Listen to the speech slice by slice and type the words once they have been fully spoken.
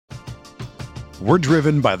We're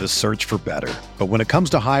driven by the search for better. But when it comes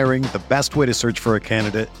to hiring, the best way to search for a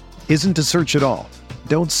candidate isn't to search at all.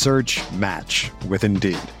 Don't search, match with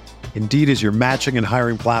Indeed. Indeed is your matching and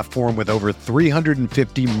hiring platform with over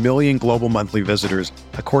 350 million global monthly visitors,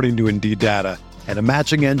 according to Indeed data, and a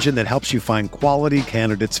matching engine that helps you find quality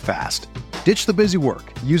candidates fast. Ditch the busy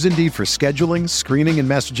work. Use Indeed for scheduling, screening, and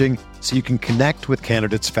messaging so you can connect with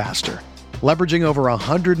candidates faster. Leveraging over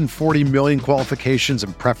 140 million qualifications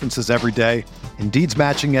and preferences every day, Indeed's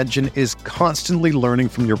matching engine is constantly learning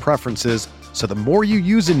from your preferences, so the more you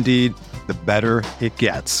use Indeed, the better it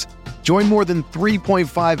gets. Join more than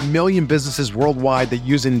 3.5 million businesses worldwide that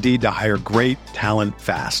use Indeed to hire great talent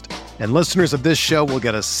fast. And listeners of this show will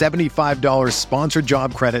get a $75 sponsored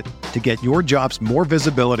job credit to get your jobs more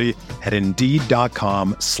visibility at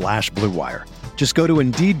Indeed.com/Blue Wire. Just go to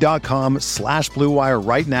Indeed.com/Blue Wire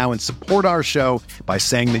right now and support our show by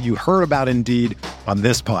saying that you heard about Indeed on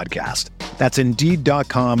this podcast. That's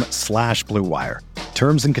Indeed.com/Blue Wire.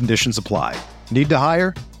 Terms and conditions apply. Need to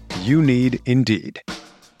hire? You need Indeed.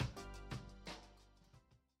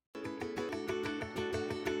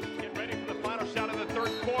 Get ready for the final shot of the third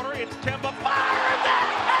quarter. It's Kemba fires it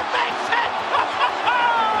and makes it.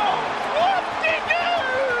 Whoop-de-doo!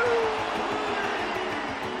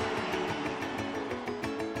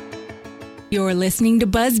 You're listening to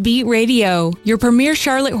BuzzBeat Radio, your premier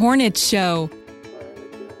Charlotte Hornets show.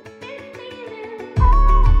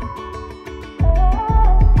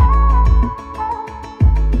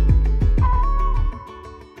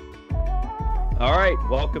 All right,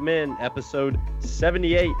 welcome in episode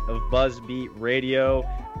 78 of BuzzBeat Radio.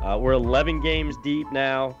 We're 11 games deep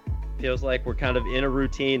now. Feels like we're kind of in a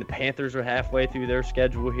routine. The Panthers are halfway through their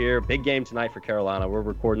schedule here. Big game tonight for Carolina. We're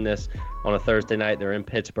recording this on a Thursday night. They're in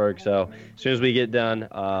Pittsburgh. So as soon as we get done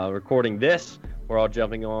recording this, we're all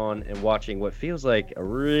jumping on and watching what feels like a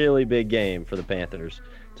really big game for the Panthers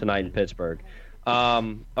tonight in Pittsburgh.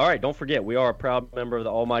 All right, don't forget, we are a proud member of the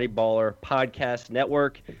Almighty Baller Podcast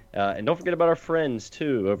Network. And don't forget about our friends,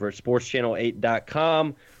 too, over at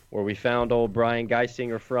SportsChannel8.com, where we found old Brian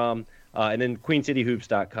Geisinger from. And then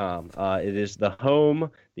QueenCityHoops.com. It is the home,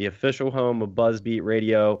 the official home of BuzzBeat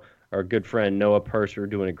Radio. Our good friend Noah Purser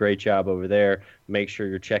doing a great job over there. Make sure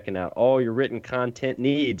you're checking out all your written content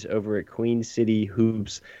needs over at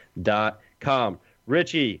QueenCityHoops.com.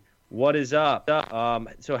 Richie, what is up?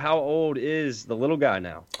 So how old is the little guy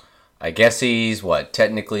now? I guess he's,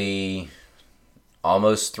 technically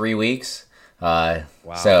almost 3 weeks. Wow.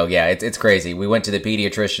 So, yeah, it's crazy. We went to the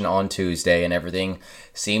pediatrician on Tuesday, and everything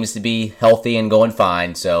seems to be healthy and going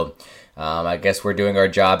fine. So, I guess we're doing our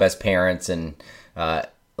job as parents. And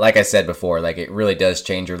like I said before, it really does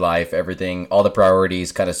change your life. Everything, all the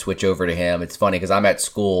priorities kind of switch over to him. It's funny because I'm at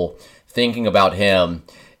school thinking about him.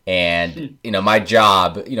 And, my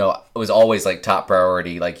job, was always top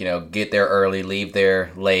priority, get there early, leave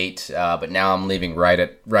there late. But now I'm leaving right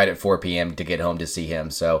at 4 p.m. to get home to see him.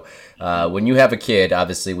 So when you have a kid,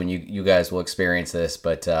 obviously when you guys will experience this,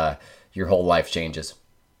 but your whole life changes.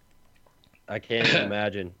 I can't even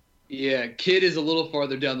imagine. Yeah, kid is a little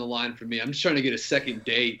farther down the line for me. I'm just trying to get a second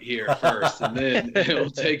date here first, and then we'll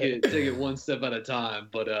take it one step at a time.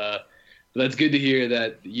 But that's good to hear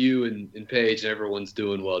that you and Paige and everyone's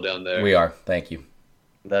doing well down there. We are. Thank you.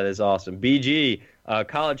 That is awesome. BG,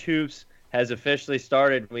 College Hoops has officially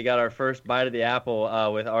started. We got our first bite of the apple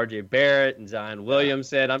with RJ Barrett and Zion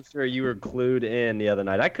Williamson. I'm sure you were glued in the other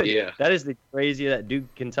night. Yeah. That is the crazy, that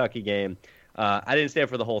Duke-Kentucky game. I didn't stay up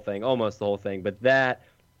for the whole thing, almost the whole thing, but that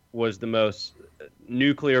was the most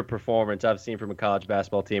nuclear performance I've seen from a college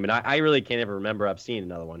basketball team, and I really can't ever remember I've seen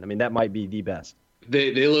another one. I mean, that might be the best.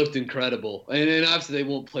 They looked incredible, and obviously they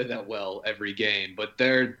won't play that well every game, but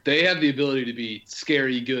they have the ability to be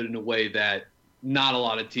scary good in a way that not a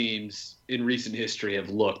lot of teams in recent history have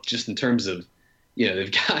looked, just in terms of,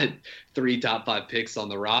 they've got 3 top 5 picks on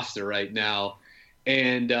the roster right now.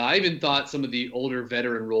 And I even thought some of the older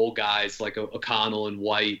veteran role guys like O'Connell and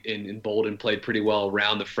White and Bolden played pretty well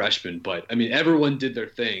around the freshmen. But, I mean, everyone did their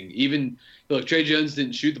thing. Even, look, Trey Jones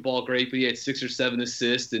didn't shoot the ball great, but he had 6 or 7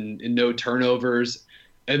 assists and no turnovers.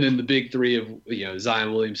 And then the big three of,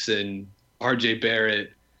 Zion Williamson, RJ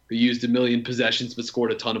Barrett, who used 1 million possessions but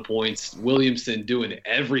scored a ton of points. Williamson doing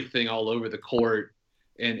everything all over the court.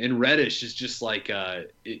 And Reddish is just like a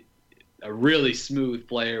really smooth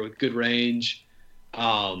player with good range.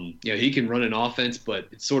 He can run an offense, but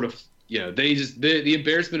it's sort of, the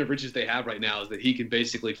embarrassment of riches they have right now is that he can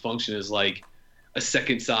basically function as like a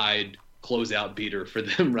second side closeout beater for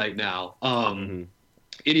them right now.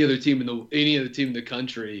 Any other team in the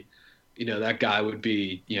country, that guy would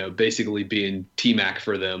be, basically being T-Mac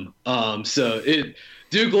for them.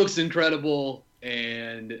 Duke looks incredible.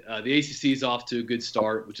 and the ACC is off to a good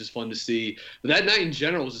start, which is fun to see. But that night in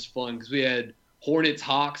general was just fun because we had Hornets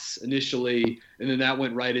Hawks initially, and then that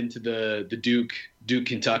went right into the Duke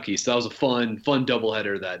Kentucky. So that was a fun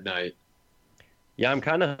doubleheader that night. Yeah, I'm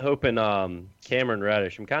kind of hoping Cameron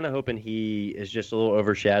Reddish. I'm kind of hoping he is just a little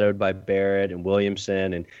overshadowed by Barrett and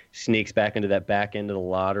Williamson and sneaks back into that back end of the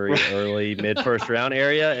lottery early mid-first round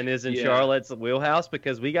area and is in Charlotte's wheelhouse,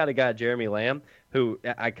 because we got a guy, Jeremy Lamb, who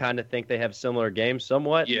I kind of think they have similar games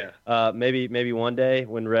somewhat. Yeah. Maybe one day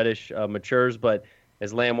when Reddish matures, but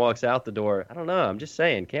as Lamb walks out the door, I don't know. I'm just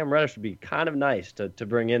saying, Cam Reddish would be kind of nice to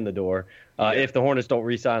bring in the door if the Hornets don't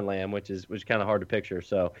re-sign Lamb, which is kind of hard to picture.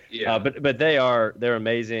 So, but they're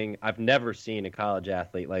amazing. I've never seen a college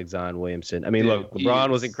athlete like Zion Williamson. I mean, look, LeBron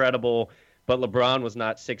was incredible, but LeBron was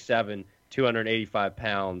not 6'7", 285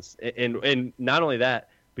 pounds, and not only that,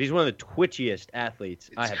 but he's one of the twitchiest athletes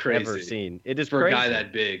I have ever seen. It is for crazy. a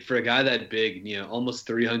guy that big, almost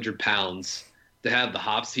 300 pounds. To have the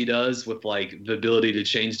hops he does with like the ability to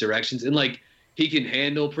change directions, and like he can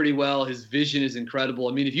handle pretty well. His vision is incredible.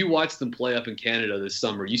 I mean, if you watched them play up in Canada this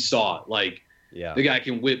summer, you saw it. Like, the guy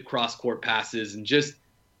can whip cross-court passes, and just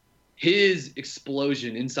his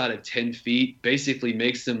explosion inside of 10 feet basically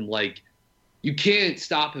makes him like, you can't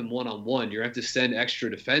stop him one-on-one. You have to send extra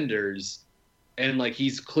defenders, and like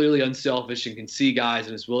he's clearly unselfish and can see guys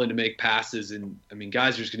and is willing to make passes. And I mean,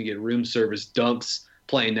 guys are just going to get room service dunks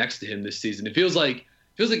playing next to him this season. It feels like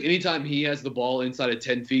anytime he has the ball inside of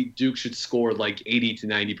 10 feet, Duke should score like 80 to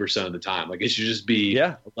 90% of the time. Like it should just be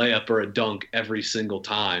a layup or a dunk every single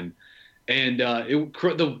time. And one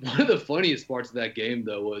of the funniest parts of that game,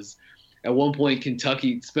 though, was at one point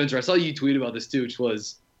Kentucky, Spencer, I saw you tweet about this too, which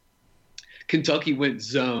was Kentucky went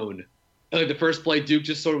zone. And like the first play, Duke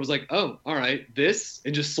just sort of was like, oh, all right, this,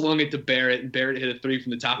 and just swung it to Barrett, and Barrett hit a three from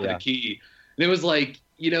the top of the key. And it was like,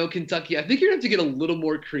 Kentucky, I think you're going to have to get a little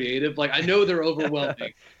more creative. Like, I know they're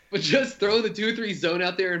overwhelming, but just throwing the 2-3 zone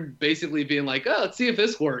out there and basically being like, oh, let's see if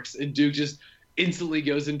this works. And Duke just instantly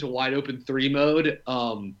goes into wide open 3 mode.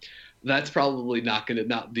 That's probably not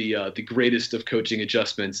the greatest of coaching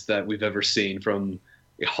adjustments that we've ever seen from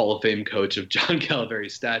a Hall of Fame coach of John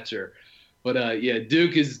Calipari's stature. But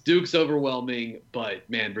Duke's overwhelming, but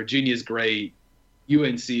man, Virginia's great.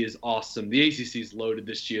 UNC is awesome. The ACC is loaded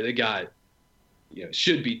this year. They got,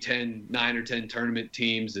 should be 9 or 10 tournament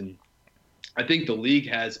teams. And I think the league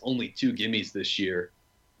has only 2 gimmies this year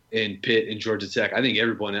in Pitt and Georgia Tech. I think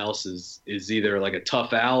everyone else is either like a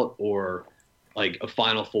tough out or like a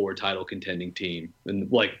Final Four title contending team.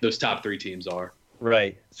 And like those top 3 teams are.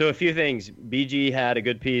 Right. So a few things. BG had a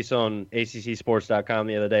good piece on ACCsports.com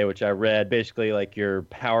the other day, which I read, basically like your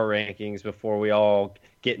power rankings before we all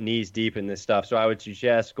get knees deep in this stuff. So I would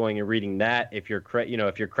suggest going and reading that if you're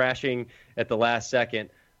crashing at the last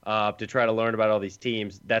second to try to learn about all these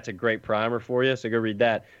teams. That's a great primer for you. So go read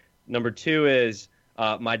that. Number 2 is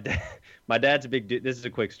my dad's a big Duke. This is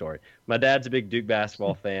a quick story. My dad's a big Duke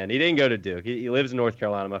basketball fan. He didn't go to Duke. He lives in North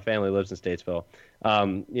Carolina. My family lives in Statesville.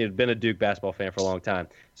 He'd been a Duke basketball fan for a long time.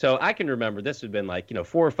 So I can remember this had been like 4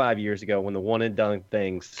 or 5 years ago when the one and done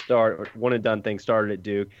thing started at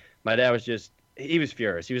Duke. My dad was he was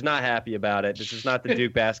furious. He was not happy about it. This is not the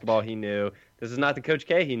Duke basketball he knew. This is not the Coach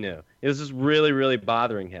K he knew. It was just really, really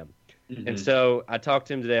bothering him. Mm-hmm. And so I talked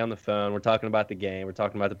to him today on the phone. We're talking about the game. We're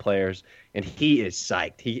talking about the players. And he is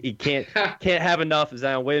psyched. He can't have enough of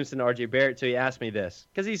Zion Williamson and RJ Barrett. So he asked me this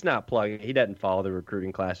because he's not plugged. He doesn't follow the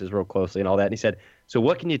recruiting classes real closely and all that. And he said, so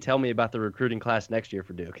what can you tell me about the recruiting class next year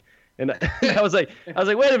for Duke? And I was like,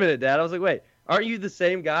 wait a minute, Dad. I was like, wait. Aren't you the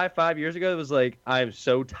same guy 5 years ago that was like, I'm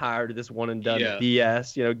so tired of this one and done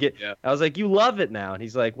BS? I was like, you love it now. And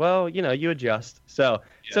he's like, well, you adjust. So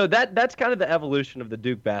that's kind of the evolution of the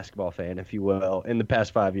Duke basketball fan, if you will, in the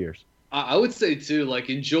past 5 years. I would say too, like,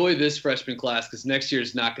 enjoy this freshman class because next year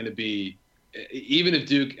is not going to be, even if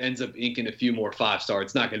Duke ends up inking a few more 5-star,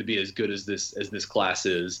 it's not going to be as good as this class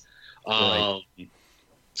is. Right.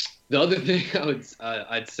 The other thing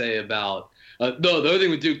I'd say about the other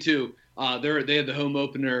thing with Duke too. They have the home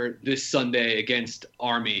opener this Sunday against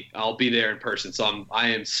Army. I'll be there in person, so I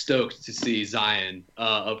am stoked to see Zion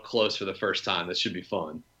up close for the first time. That should be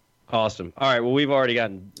fun. Awesome. All right. Well, we've already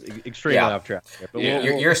gotten extremely off track here, but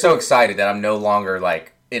you're so excited that I'm no longer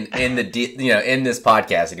like in this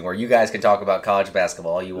podcast anymore. You guys can talk about college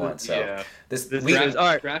basketball all you want. So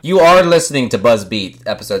all right. You are listening to BuzzBeat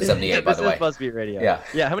episode 78, by the way. This is BuzzBeat Radio.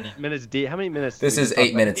 Yeah. How many minutes? This is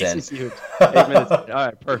 8 minutes in. 8 minutes. All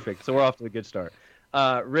right. Perfect. So we're off to a good start.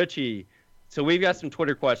 Richie, so we've got some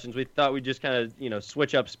Twitter questions. We thought we'd just kind of,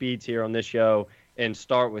 switch up speeds here on this show and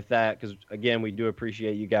start with that because, again, we do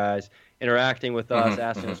appreciate you guys. interacting with us,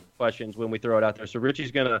 asking us questions when we throw it out there. So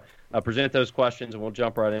Richie's going to present those questions, and we'll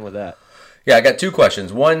jump right in with that. Yeah, I got two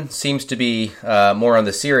questions. One seems to be more on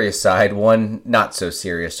the serious side, one not so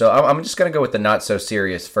serious. So I'm just going to go with the not so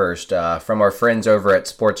serious first. From our friends over at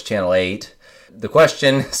Sports Channel 8. The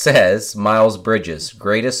question says, Miles Bridges,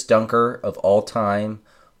 greatest dunker of all time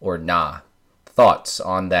or nah? Thoughts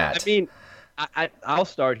on that? I mean, I'll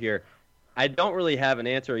start here. I don't really have an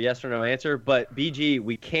answer, a yes or no answer, but BG,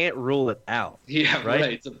 we can't rule it out. Yeah,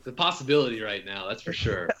 right. It's a possibility right now, that's for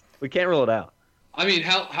sure. We can't rule it out. I mean,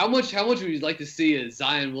 how much would you like to see a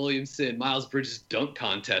Zion Williamson, Miles Bridges dunk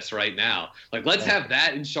contest right now? Like, let's have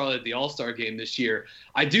that in Charlotte at the All-Star game this year.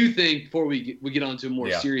 I do think, before we get on to a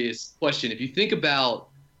more serious question, if you think about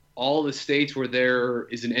all the states where there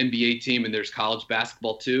is an NBA team and there's college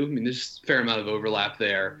basketball too, I mean, there's a fair amount of overlap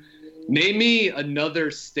there. Name me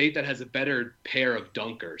another state that has a better pair of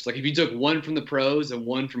dunkers. Like, if you took one from the pros and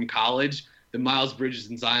one from college, the Miles Bridges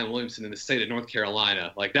and Zion Williamson in the state of North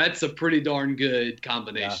Carolina. Like, that's a pretty darn good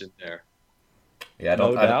combination there. Yeah, I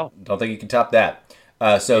don't think you can top that.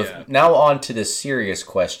 Now on to the serious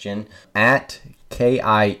question. At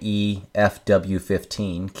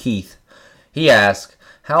KIEFW15, Keith, he asked,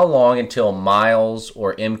 how long until Miles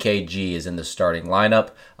or MKG is in the starting lineup?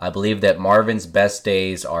 I believe that Marvin's best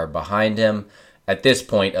days are behind him. At this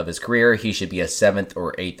point of his career, he should be a 7th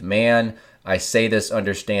or 8th man. I say this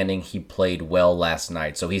understanding he played well last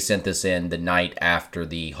night. So he sent this in the night after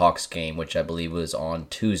the Hawks game, which I believe was on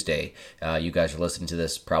Tuesday. You guys are listening to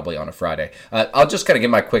this probably on a Friday. I'll just kind of give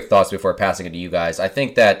my quick thoughts before passing it to you guys. I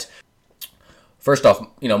think that, first off,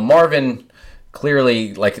 Marvin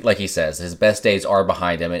clearly, like he says, his best days are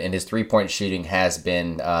behind him, and his three-point shooting has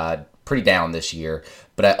been pretty down this year.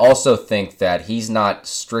 But I also think that he's not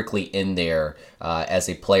strictly in there as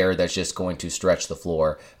a player that's just going to stretch the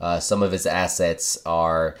floor. Some of his assets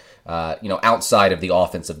are, outside of the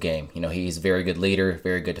offensive game. He's a very good leader,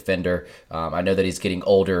 very good defender. I know that he's getting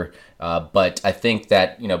older, but I think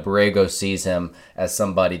that, Borrego sees him as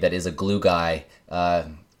somebody that is a glue guy,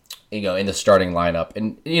 in the starting lineup.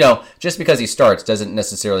 And, just because he starts doesn't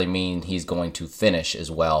necessarily mean he's going to finish as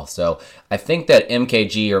well. So I think that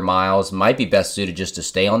MKG or Miles might be best suited just to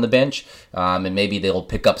stay on the bench, and maybe they'll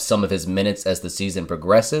pick up some of his minutes as the season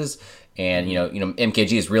progresses. And,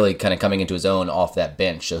 MKG is really kind of coming into his own off that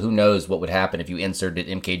bench. So who knows what would happen if you inserted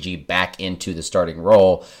MKG back into the starting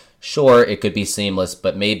role. Sure, it could be seamless,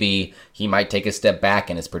 but maybe he might take a step back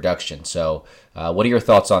in his production. So what are your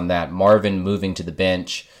thoughts on that? Marvin moving to the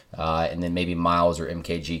bench, and then maybe Miles or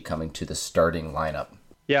MKG coming to the starting lineup?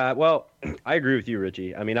 Yeah, well, I agree with you,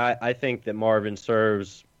 Richie. I mean, I think that Marvin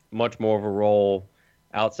serves much more of a role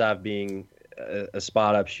outside of being a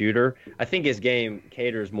spot-up shooter. I think his game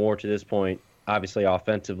caters more to this point, obviously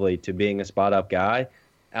offensively, to being a spot-up guy,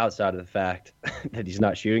 outside of the fact that he's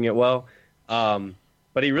not shooting it well.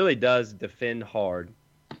 But he really does defend hard.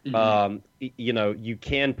 Mm-hmm. You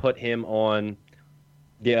can put him on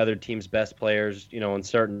the other team's best players, on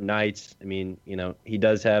certain nights. I mean, he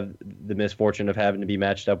does have the misfortune of having to be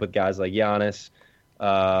matched up with guys like Giannis,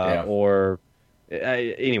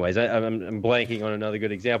 anyways, I'm blanking on another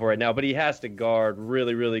good example right now, but he has to guard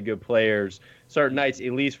really, really good players certain nights,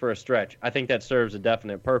 at least for a stretch. I think that serves a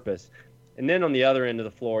definite purpose. And then on the other end of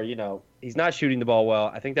the floor, he's not shooting the ball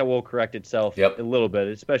well. I think that will correct itself a little bit,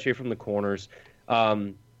 especially from the corners.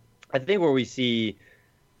 I think where we see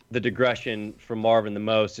the digression from Marvin the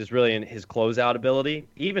most is really in his closeout ability.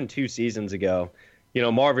 Even 2 seasons ago,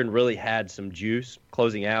 Marvin really had some juice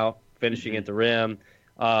closing out, finishing at the rim.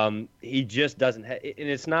 He just doesn't and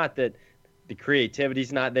it's not that the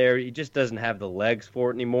creativity's not there. He just doesn't have the legs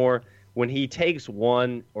for it anymore. When he takes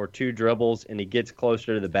 1 or 2 dribbles and he gets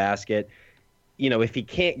closer to the basket, if he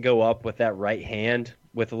can't go up with that right hand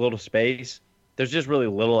with a little space, there's just really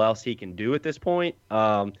little else he can do at this point.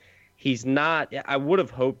 He's not. I would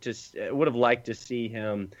have liked to see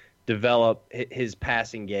him develop his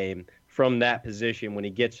passing game from that position when he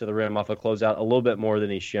gets to the rim off a closeout a little bit more than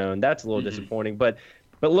he's shown. That's a little disappointing. But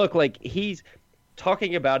look, like, he's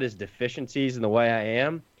talking about his deficiencies in the way I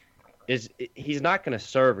am. He's not going to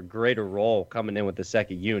serve a greater role coming in with the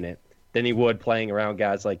second unit than he would playing around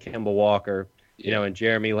guys like Kemba Walker, and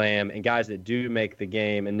Jeremy Lamb, and guys that do make the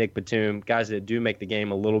game, and Nick Batum, guys that do make the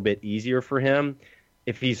game a little bit easier for him.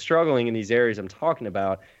 If he's struggling in these areas I'm talking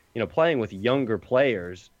about, playing with younger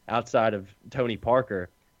players outside of Tony Parker,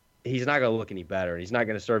 he's not going to look any better, and he's not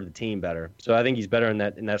going to serve the team better. So I think he's better in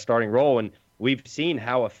that starting role, and we've seen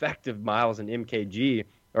how effective Miles and MKG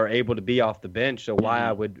are able to be off the bench. So why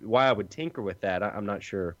I would tinker with that, I'm not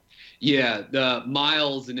sure. Yeah, the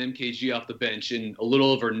Miles and MKG off the bench in a little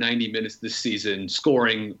over 90 minutes this season,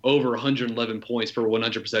 scoring over 111 points per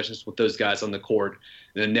 100 possessions with those guys on the court,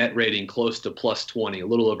 and a net rating close to plus 20, a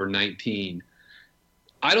little over 19.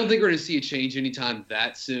 I don't think we're going to see a change anytime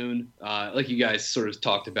that soon. Like you guys sort of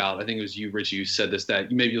talked about, I think it was you, Richie, who said this,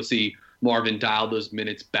 that maybe you'll see Marvin dial those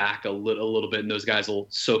minutes back a little bit, and those guys will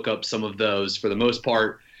soak up some of those for the most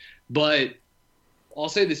part. But I'll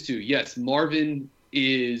say this too. Yes, Marvin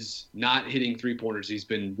is not hitting three-pointers. He's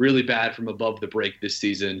been really bad from above the break this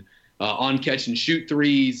season. On catch and shoot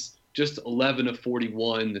threes, just 11 of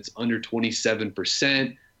 41. That's under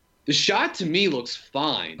 27%. The shot to me looks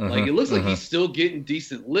fine. Like it looks like he's still getting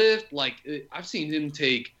decent lift. Like I've seen him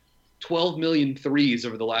take 12 million threes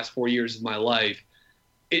over the last 4 years of my life.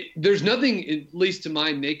 There's nothing, at least to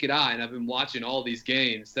my naked eye, and I've been watching all these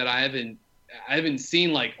games, that I haven't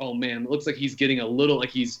seen like, oh man, it looks like he's getting a little,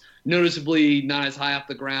 like he's noticeably not as high off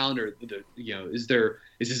the ground, or is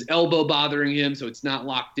his elbow bothering him so it's not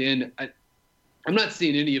locked in. I'm not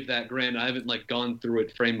seeing any of that. Granted, I haven't like gone through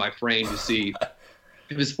it frame by frame to see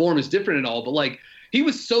if his form is different at all, but like he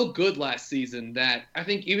was so good last season that I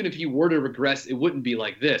think even if he were to regress, it wouldn't be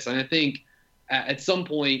like this. And I think at some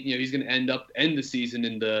point, he's going to end the season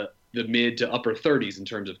in the mid to upper 30s in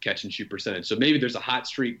terms of catch and shoot percentage. So maybe there's a hot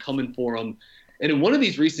streak coming for him. And in one of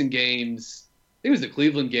these recent games, I think it was the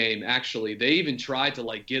Cleveland game, actually, they even tried to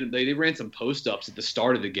like get him. They ran some post ups at the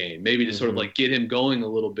start of the game, maybe to sort of like get him going a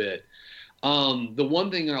little bit. The one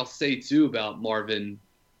thing I'll say too about Marvin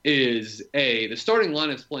is the starting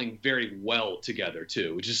lineup's playing very well together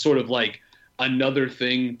too, which is sort of like another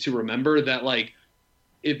thing to remember, that like,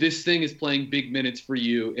 if this thing is playing big minutes for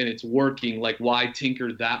you and it's working, like why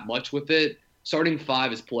tinker that much with it? Starting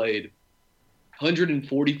five has played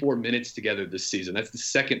 144 minutes together this season. That's the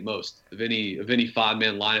second most of any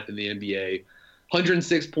five-man lineup in the NBA.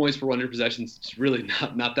 106 points per 100 possessions. It's really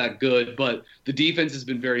not that good, but the defense has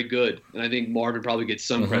been very good, and I think Marvin probably gets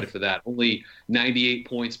some credit for that. Only 98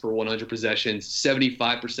 points per 100 possessions,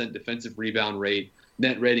 75% defensive rebound rate,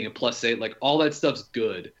 net rating of +8. Like all that stuff's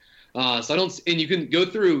good. So I don't, and you can go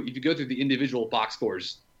through, if you go through the individual box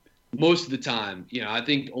scores, most of the time, I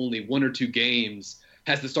think only one or two games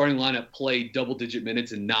has the starting lineup played double-digit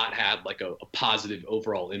minutes and not had like a positive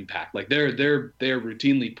overall impact. Like they're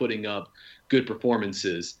routinely putting up good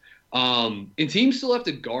performances. And teams still have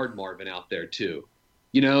to guard Marvin out there too.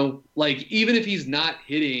 Like even if he's not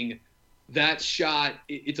hitting that shot,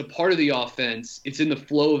 it's a part of the offense. It's in the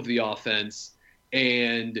flow of the offense,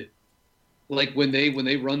 and like when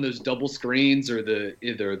they run those double screens or the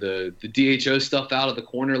DHO stuff out of the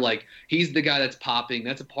corner, like he's the guy that's popping.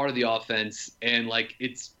 That's a part of the offense, and like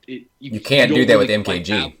you can't do that with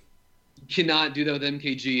MKG. You cannot do that with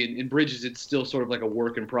MKG, and in Bridges it's still sort of like a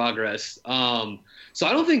work in progress. So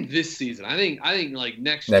I don't think this season. I think like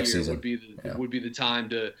next year season would be the time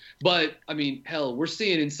to. But I mean, hell, we're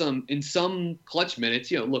seeing in some clutch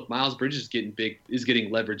minutes. Look, Miles Bridges is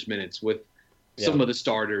getting leverage minutes with some of the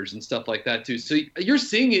starters and stuff like that too. So you're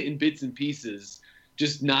seeing it in bits and pieces,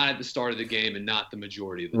 just not at the start of the game and not the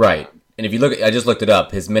majority of the time. And if you look, I just looked it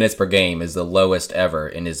up. His minutes per game is the lowest ever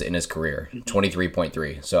in his career,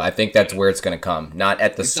 23.3. So I think that's where it's going to come. Not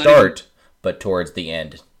at the start, but towards the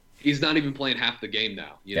end. He's not even playing half the game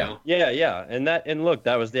now. You know? Yeah. And look,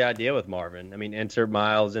 that was the idea with Marvin. I mean, insert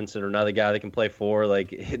Miles, insert another guy that can play four. Like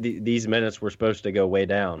these minutes were supposed to go way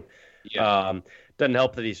down. Yeah. Doesn't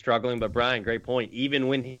help that he's struggling, but Brian, great point. Even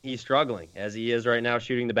when he's struggling, as he is right now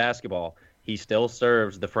shooting the basketball, he still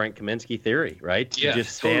serves the Frank Kaminsky theory, right? Yeah,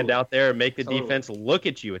 just stand out there and make the defense look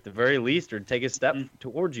at you at the very least, or take a step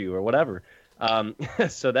towards you or whatever.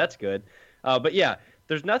 So that's good. But yeah,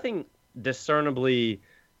 there's nothing discernibly,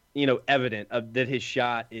 evident that his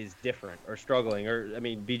shot is different or struggling. Or I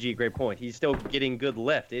mean, BG, great point. He's still getting good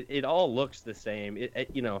lift. It all looks the same.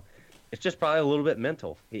 It's just probably a little bit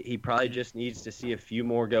mental. He probably just needs to see a few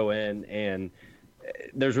more go in, and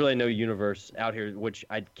there's really no universe out here, which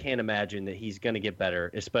I can't imagine that he's going to get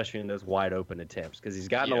better, especially in those wide open attempts, because he's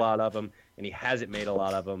gotten a lot of them and he hasn't made a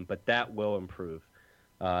lot of them, but that will improve.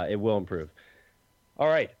 It will improve. All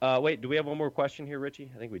right. Wait, do we have one more question here,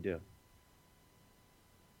 Richie? I think we do.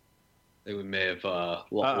 I think we may have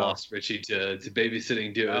lost Richie to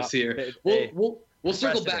babysitting duos here. We'll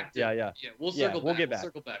circle back. We'll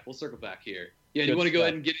circle back. We'll circle back here. Yeah, you want to go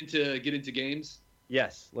ahead and get into games?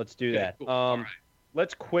 Yes, let's do that. Cool. All right.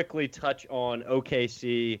 Let's quickly touch on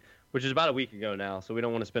OKC, which is about a week ago now, so we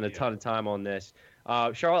don't want to spend a ton of time on this.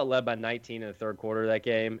 Charlotte led by 19 in the third quarter of that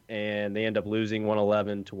game, and they end up losing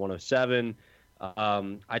 111 to 107.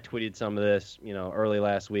 I tweeted some of this, early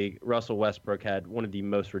last week. Russell Westbrook had one of the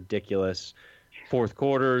most ridiculous fourth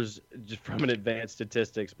quarters, just from an advanced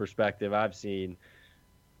statistics perspective, I've seen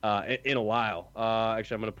in a while.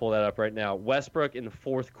 Actually, I'm going to pull that up right now. Westbrook in the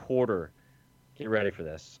fourth quarter, get ready for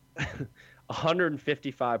this,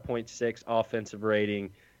 155.6 offensive rating,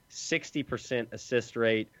 60% assist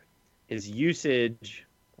rate. His usage,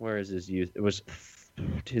 where is his use? It was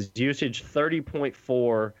his usage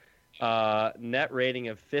 30.4, net rating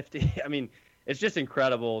of 50. I mean, it's just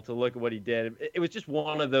incredible to look at what he did. It was just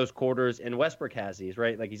one of those quarters, and Westbrook has these,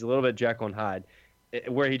 right? Like, he's a little bit Jekyll and Hyde,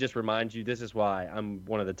 where he just reminds you, this is why I'm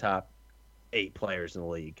one of the top 8 players in the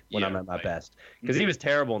league when I'm at my best. Because he was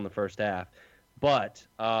terrible in the first half. But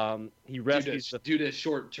he rescues due to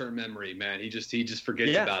short-term memory, man. He just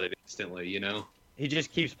forgets about it instantly, He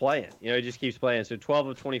just keeps playing. He just keeps playing. So 12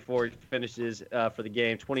 of 24 he finishes for the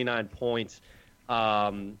game, 29 points,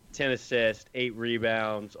 10 assists, 8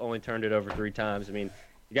 rebounds, only turned it over 3 times. I mean,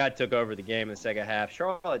 the guy took over the game in the second half.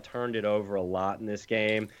 Charlotte turned it over a lot in this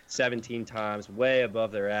game, 17 times, way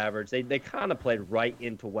above their average. They kind of played right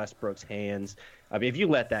into Westbrook's hands. I mean, if you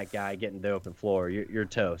let that guy get in the open floor, you're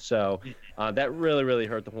toast. So that really, really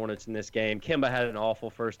hurt the Hornets in this game. Kemba had an awful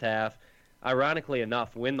first half. Ironically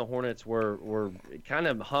enough, when the Hornets were kind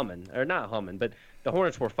of humming, or not humming, but the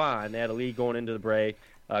Hornets were fine. They had a lead going into the break.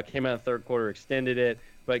 Came out in the third quarter, extended it.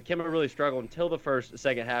 But Kemba really struggled until the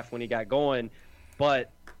second half when he got going. But,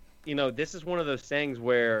 this is one of those things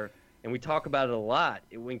where, and we talk about it a lot,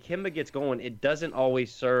 when Kemba gets going, it doesn't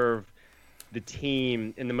always serve the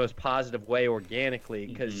team in the most positive way organically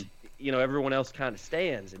because, everyone else kind of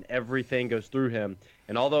stands and everything goes through him.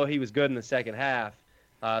 And although he was good in the second half,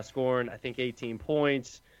 scoring, I think, 18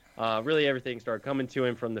 points, really everything started coming to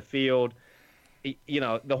him from the field.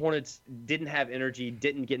 The Hornets didn't have energy,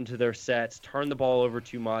 didn't get into their sets, turned the ball over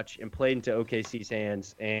too much, and played into OKC's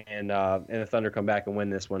hands, and the Thunder come back and win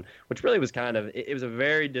this one, which really was it was a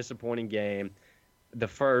very disappointing game. The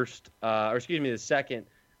second,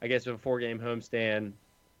 I guess, of a 4-game homestand,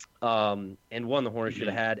 and one the Hornets should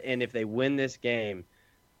have had. And if they win this game,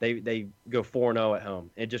 they go 4-0 at home.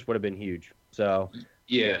 It just would have been huge. So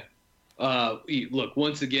yeah. Look,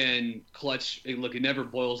 once again, clutch. Look, it never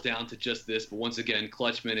boils down to just this, but once again,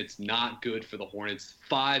 clutch minutes not good for the Hornets.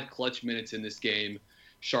 5 clutch minutes in this game.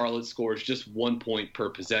 Charlotte scores just 1 point per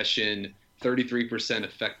possession, 33%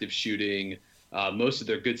 effective shooting. Most of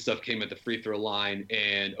their good stuff came at the free throw line,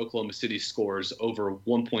 and Oklahoma City scores over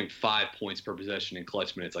 1.5 points per possession in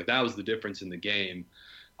clutch minutes. Like, that was the difference in the game.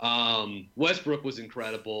 Westbrook was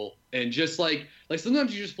incredible, and just like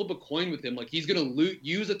sometimes you just flip a coin with him. Like, he's going to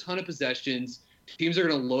use a ton of possessions. Teams are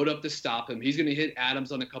going to load up to stop him. He's going to hit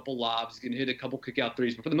Adams on a couple lobs. He's going to hit a couple kick-out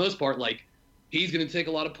threes. But for the most part, like, he's going to take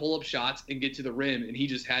a lot of pull-up shots and get to the rim, and he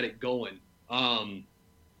just had it going.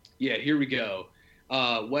 Here we go.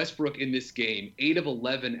 Westbrook in this game, 8 of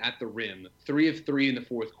 11 at the rim, 3 of 3 in the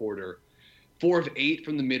fourth quarter. 4 of 8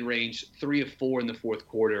 from the mid-range, 3 of 4 in the fourth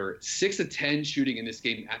quarter, 6 of 10 shooting in this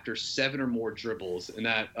game after 7 or more dribbles, and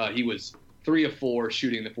that he was 3 of 4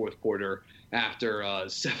 shooting in the fourth quarter after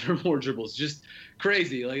 7 or more dribbles. Just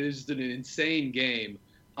crazy. Like, it's just an insane game.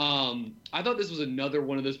 I thought this was another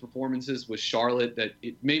one of those performances with Charlotte that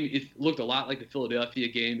it looked a lot like the Philadelphia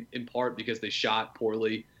game, in part because they shot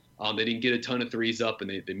poorly. They didn't get a ton of threes up,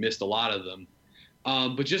 and they missed a lot of them.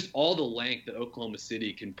 But just all the length that Oklahoma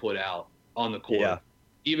City can put out on the court. Yeah.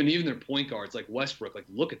 Even their point guards like Westbrook, like,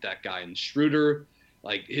 look at that guy. And Schroeder,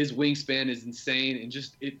 like, his wingspan is insane, and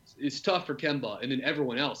just it's tough for Kemba. And then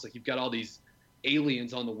everyone else, like, you've got all these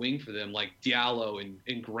aliens on the wing for them, like Diallo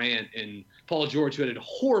and Grant and Paul George, who had a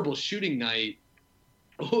horrible shooting night,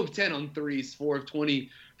 0 of 10 on threes, 4 of 20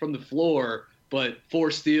 from the floor, but 4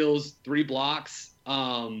 steals, 3 blocks.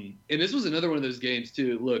 And this was another one of those games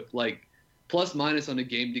too. Look, like, plus minus on a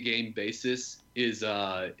game-to-game basis is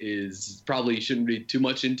probably shouldn't read too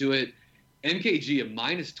much into it. MKG a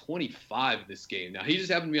minus 25 this game. Now, he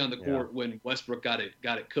just happened to be on the court when Westbrook got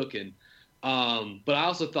it cooking. But I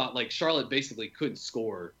also thought, like, Charlotte basically couldn't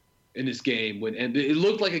score in this game and it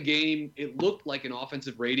looked like a game. It looked like an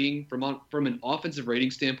offensive rating from an offensive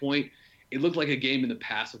rating standpoint. It looked like a game in the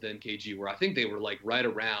past with MKG where I think they were like right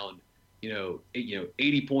around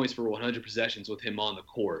 80 points for 100 possessions with him on the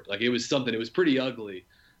court. Like, it was something. It was pretty ugly.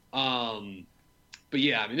 But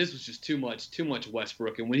yeah, I mean, this was just too much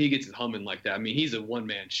Westbrook. And when he gets it humming like that, I mean, he's a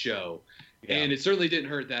one-man show. Yeah. And it certainly didn't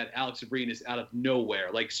hurt that Alex Abrines out of nowhere,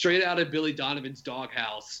 like straight out of Billy Donovan's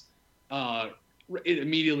doghouse,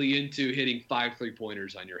 immediately into hitting 5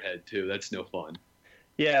 3-pointers on your head too. That's no fun.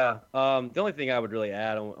 Yeah. The only thing I would really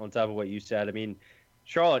add on top of what you said, I mean,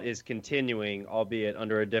 Charlotte is continuing, albeit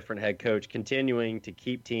under a different head coach, continuing to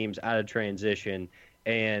keep teams out of transition.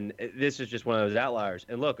 And this is just one of those outliers.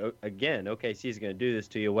 And look, again, OKC is going to do this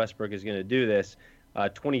to you. Westbrook is going to do this.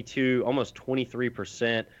 22, almost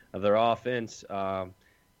 23% of their offense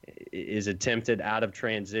is attempted out of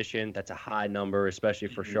transition. That's a high number, especially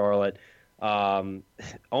for Charlotte.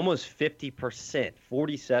 Almost 50%,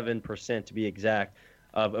 47% to be exact,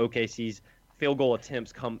 of OKC's field goal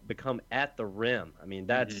attempts become at the rim. I mean,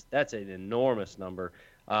 that's an enormous number.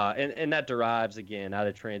 And that derives, again, out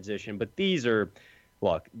of transition. But these are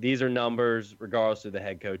numbers regardless of the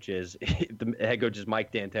head coach is. The head coach is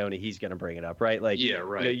Mike D'Antoni. He's going to bring it up, right? Like, yeah,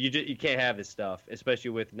 right. You can't have this stuff,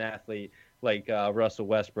 especially with an athlete like Russell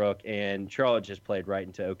Westbrook. And Charlotte just played right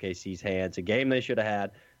into OKC's hands. A game they should have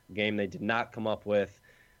had, a game they did not come up with.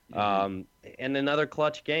 And another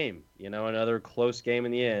clutch game, another close game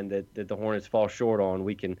in the end that the Hornets fall short on.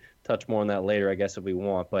 We can touch more on that later, I guess, if we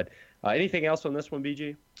want. But anything else on this one,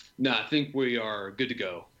 BG? No, I think we are good to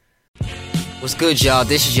go. What's good, y'all?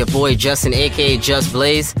 This is your boy Justin, a.k.a. Just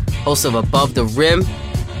Blaze, host of Above the Rim.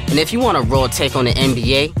 And if you want a raw take on the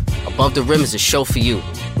NBA, Above the Rim is a show for you.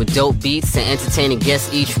 With dope beats and entertaining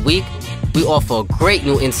guests each week, we offer a great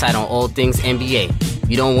new insight on all things NBA.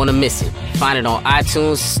 You don't want to miss it. Find it on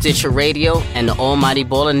iTunes, Stitcher Radio, and the Almighty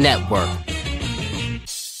Baller Network.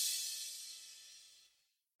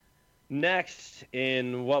 Next,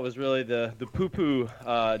 in what was really the poo-poo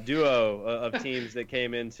duo of teams that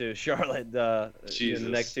came into Charlotte in the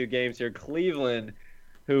next two games here, Cleveland,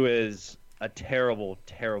 who is a terrible,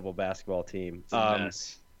 terrible basketball team. It's a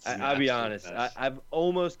mess. I'll be honest. I've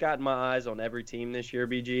almost gotten my eyes on every team this year,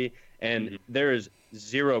 BG, and there is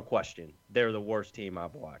zero question they're the worst team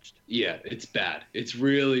I've watched. Yeah, it's bad. It's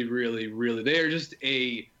really, really, really. They are just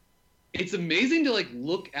it's amazing to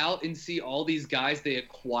look out and see all these guys they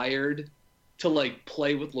acquired to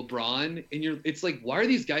play with LeBron, and it's why are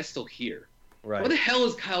these guys still here? Right. Why the hell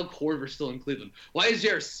is Kyle Korver still in Cleveland? Why is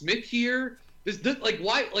J.R. Smith here?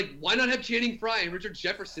 Why not have Channing Frye and Richard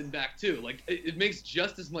Jefferson back too? It makes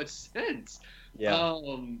just as much sense. Yeah.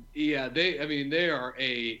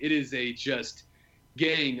 It is a just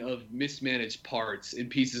gang of mismanaged parts and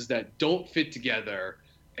pieces that don't fit together,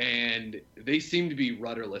 and they seem to be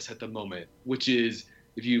rudderless at the moment, which is,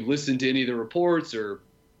 if you listen to any of the reports or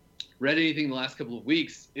read anything the last couple of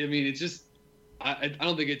weeks, I mean, it's just, I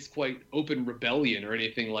don't think it's quite open rebellion or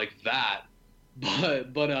anything like that, but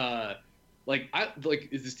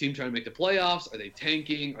is this team trying to make the playoffs? Are they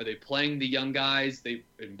tanking? Are they playing the young guys?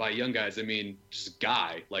 And by young guys, I mean just a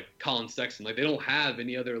guy like Colin Sexton. They don't have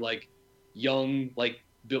any other young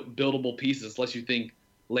buildable pieces, unless you think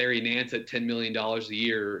Larry Nance at $10 million a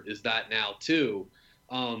year is that now too.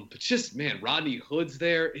 But just, man, Rodney Hood's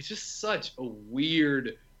there. It's just such a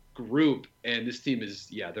weird group, and this team is,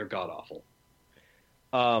 they're god awful.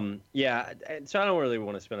 So I don't really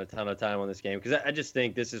want to spend a ton of time on this game because I just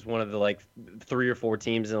think this is one of the 3 or 4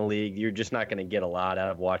 teams in the league you're just not going to get a lot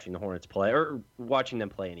out of watching the Hornets play or watching them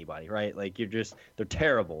play anybody, right? They're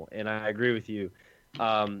terrible, and I agree with you.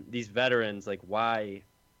 These veterans, why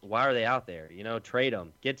are they out there? Trade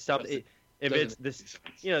them, get something. If it's this,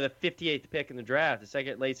 the 58th pick in the draft,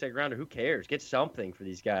 the late second rounder, who cares? Get something for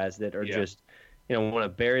these guys that are just, want to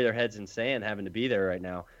bury their heads in sand having to be there right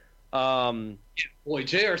now. Boy,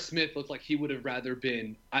 J.R. Smith looked like he would have rather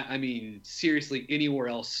been, I mean, seriously, anywhere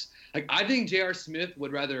else. I think J.R. Smith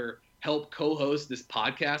would rather help co-host this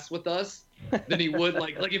podcast with us than he would,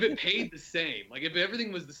 if it paid the same. If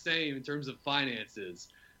everything was the same in terms of finances.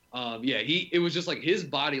 It was just his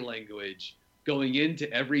body language going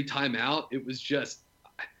into every timeout. It was just,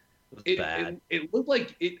 bad. It looked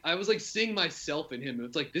like it. I was seeing myself in him.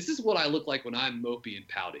 It's this is what I look like when I'm mopey and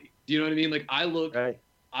pouty. Do you know what I mean?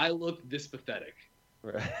 I look this pathetic.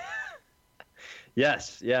 Right.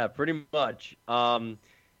 Yes. Yeah, pretty much. They're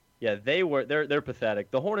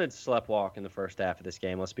pathetic. The Hornets sleptwalk in the first half of this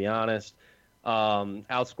game, let's be honest.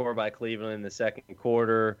 Outscored by Cleveland in the second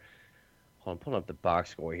quarter. Hold on, I'm pulling up the box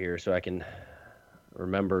score here so I can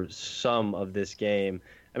remember some of this game.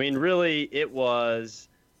 I mean, really, it was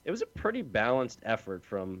a pretty balanced effort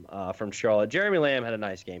from Charlotte. Jeremy Lamb had a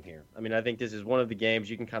nice game here. I mean, I think this is one of the games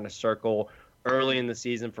you can kind of circle early in the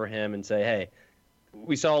season for him and say, hey,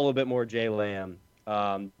 we saw a little bit more Jay Lamb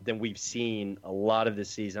than we've seen a lot of this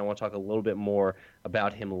season. I want to talk a little bit more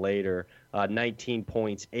about him later. 19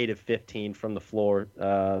 points, 8 of 15 from the floor.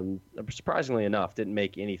 Surprisingly enough, didn't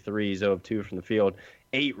make any threes, 0 of 2 from the field.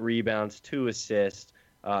 8 rebounds, 2 assists.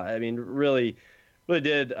 I mean, really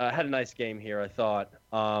did. Had a nice game here, I thought,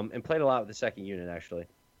 and played a lot with the second unit, actually.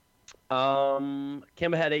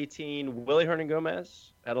 Kemba had 18. Willie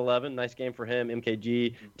Hernan-Gomez at 11. Nice game for him.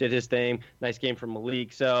 MKG did his thing. Nice game from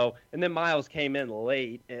Malik. So, and then Miles came in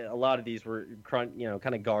late. A lot of these were, kind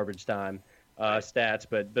of garbage time stats.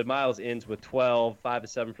 But Miles ends with 12, 5 of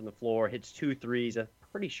 7 from the floor, hits 2 threes. I'm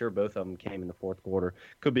pretty sure both of them came in the fourth quarter.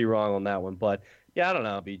 Could be wrong on that one. But, yeah, I don't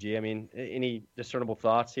know, BG. I mean, any discernible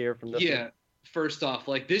thoughts here from this one? First off,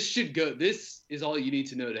 this is all you need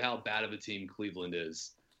to know to how bad of a team Cleveland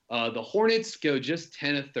is. The Hornets go just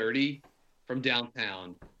 10 of 30 from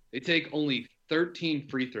downtown. They take only 13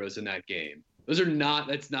 free throws in that game.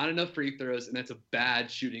 That's not enough free throws, and that's a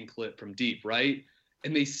bad shooting clip from deep, right?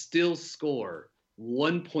 And they still score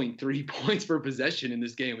 1.3 points per possession in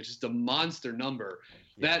this game, which is a monster number.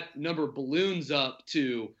 Yeah. That number balloons up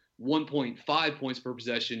to 1.5 points per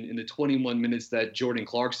possession in the 21 minutes that Jordan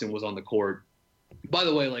Clarkson was on the court. By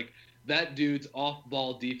the way, that dude's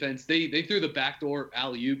off-ball defense, they threw the backdoor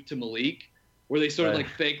alley-oop to Malik, where they sort of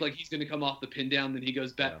fake he's going to come off the pin down, then he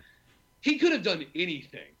goes back. Yeah. He could have done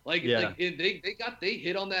anything. They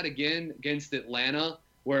hit on that again against Atlanta,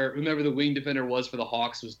 where whomever the wing defender was for the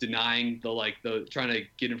Hawks was denying the trying to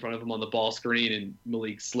get in front of him on the ball screen, and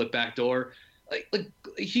Malik slipped backdoor.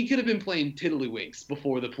 He could have been playing tiddlywinks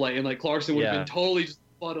before the play, and Clarkson would have been totally just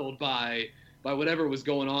fuddled by whatever was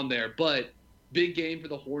going on there. But big game for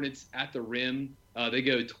the Hornets at the rim. They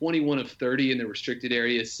go 21 of 30 in the restricted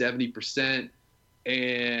area, 70%,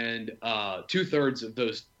 and 2/3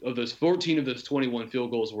 of those 14 of those 21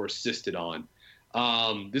 field goals were assisted on.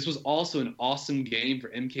 This was also an awesome game for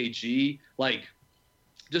MKG,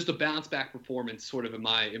 just a bounce back performance, sort of in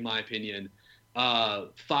my opinion.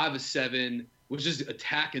 5 of 7. Was just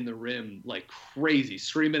attacking the rim like crazy,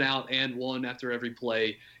 screaming out and one after every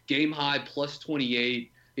play. Game high plus 28.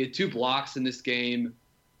 He had 2 blocks in this game,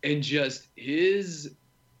 and just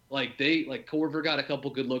Korver got a couple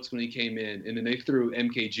good looks when he came in, and then they threw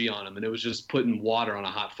MKG on him, and it was just putting water on a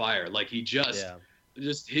hot fire.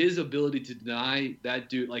 Just his ability to deny that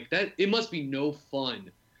dude that. It must be no fun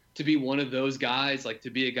to be one of those guys, to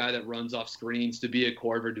be a guy that runs off screens, to be a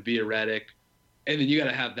Korver, to be a Redick. And then you got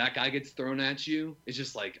to have that guy gets thrown at you. It's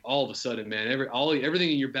just all of a sudden, man, everything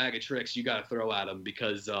in your bag of tricks you got to throw at him,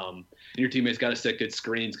 because your teammates got to set good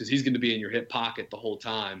screens, because he's going to be in your hip pocket the whole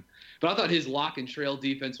time. But I thought his lock and trail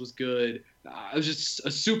defense was good. It was just a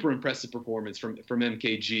super impressive performance from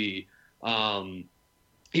MKG.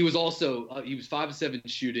 He was also he was 5 of 7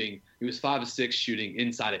 shooting. He was 5 of 6 shooting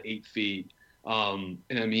inside of 8 feet. About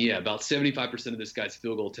 75% of this guy's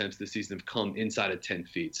field goal attempts this season have come inside of 10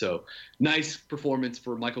 feet. So nice performance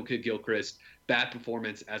for Michael Kidd-Gilchrist. Bad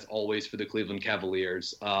performance, as always, for the Cleveland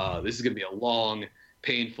Cavaliers. This is going to be a long,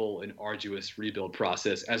 painful, and arduous rebuild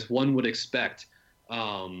process, as one would expect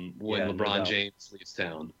when LeBron James leaves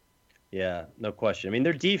town. Yeah, no question. I mean,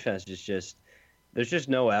 their defense is just there's just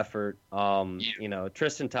no effort.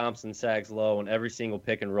 Tristan Thompson sags low on every single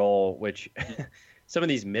pick and roll, which some of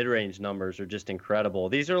these mid-range numbers are just incredible.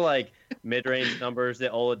 These are mid-range numbers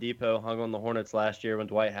that Oladipo hung on the Hornets last year when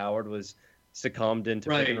Dwight Howard was succumbed into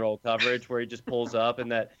pick and roll coverage, where he just pulls up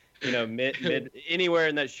and that mid anywhere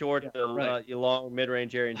in that short long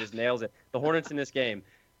mid-range area and just nails it. The Hornets in this game,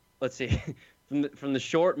 let's see, from the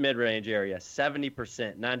short mid-range area,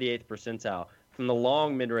 70%, 98th percentile. From the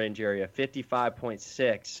long mid-range area,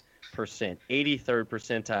 55.6%, 83rd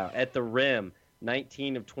percentile. At the rim,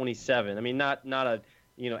 19 of 27. I mean, not a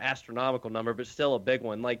astronomical number, but still a big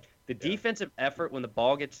one. The defensive effort when the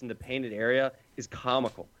ball gets in the painted area is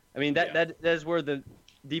comical. I mean, that is where the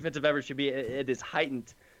defensive effort should be at its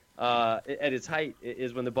heightened. At its height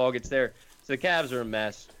is when the ball gets there. So the Cavs are a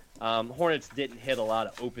mess. Hornets didn't hit a lot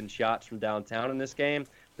of open shots from downtown in this game,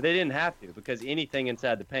 but they didn't have to, because anything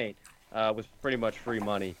inside the paint was pretty much free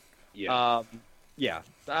money. Yeah,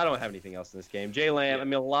 I don't have anything else in this game. Jay Lamb, I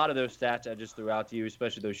mean, a lot of those stats I just threw out to you,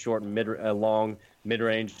 especially those short and long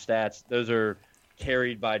mid-range stats, those are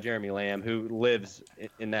carried by Jeremy Lamb, who lives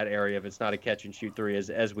in that area if it's not a catch-and-shoot three,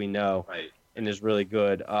 as we know, and is really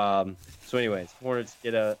good. So anyways, Hornets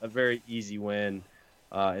get a very easy win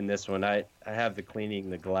in this one. I have the cleaning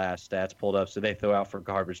the glass stats pulled up, so they throw out for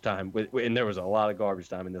garbage time, and there was a lot of garbage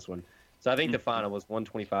time in this one. So I think the final was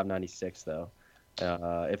 125-96, though.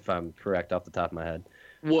 If I'm correct off the top of my head.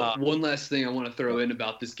 One last thing I want to throw in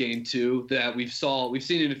about this game too, that we've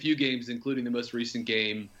seen in a few games, including the most recent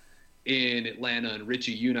game in Atlanta. And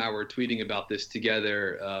Richie, you and I were tweeting about this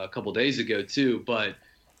together a couple days ago too. But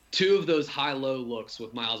 2 of those high-low looks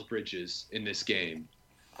with Miles Bridges in this game,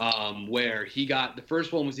 where the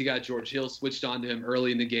first one was he got George Hill switched onto him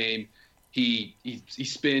early in the game. He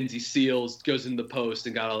spins, he seals, goes into the post,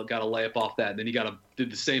 and got a layup off that. And then he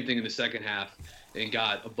did the same thing in the second half and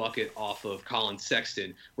got a bucket off of Colin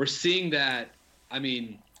Sexton. We're seeing that I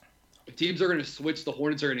mean, if teams are going to switch, the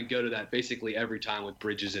Hornets are going to go to that basically every time with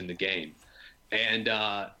Bridges in the game. And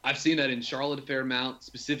I've seen that in Charlotte a fair amount,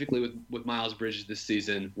 specifically with Miles Bridges this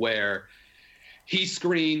season, where he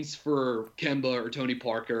screens for Kemba or Tony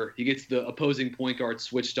Parker. He gets the opposing point guard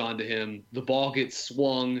switched onto him. The ball gets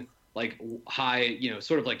swung like high,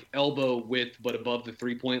 sort of like elbow width, but above the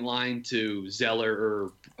three-point line to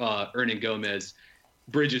Zeller or Hernan Gomez.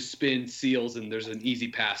 Bridges spins, seals, and there's an easy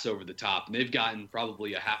pass over the top. And they've gotten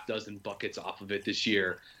probably a half dozen buckets off of it this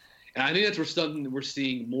year. And I think that's something that we're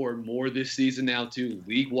seeing more and more this season now, too,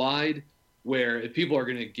 league-wide, where if people are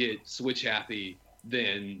going to get switch happy,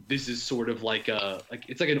 then this is sort of like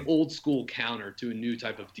it's like an old-school counter to a new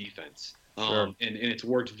type of defense. Sure. And it's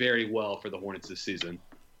worked very well for the Hornets this season.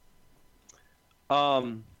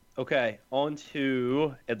 Okay, on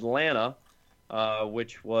to Atlanta,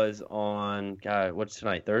 which was on, what's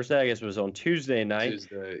tonight? Thursday? I guess it was on Tuesday night.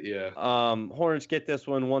 Tuesday, yeah. Hornets get this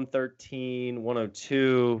one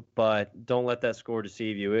 113-102, but don't let that score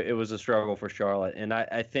deceive you. It was a struggle for Charlotte, and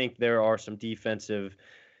I think there are some defensive,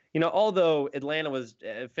 although Atlanta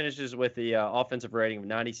finishes with the offensive rating of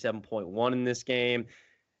 97.1 in this game,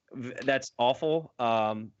 that's awful,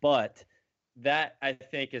 but that, I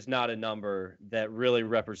think, is not a number that really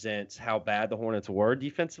represents how bad the Hornets were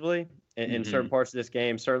defensively in certain parts of this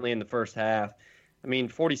game, certainly in the first half. I mean,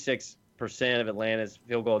 46% of Atlanta's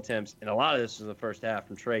field goal attempts, and a lot of this was in the first half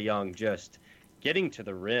from Trae Young just getting to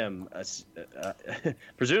the rim,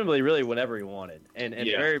 presumably really whenever he wanted, and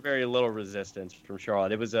very, very little resistance from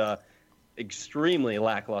Charlotte. It was a extremely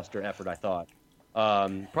lackluster effort, I thought.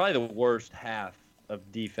 Probably the worst half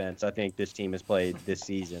of defense I think this team has played this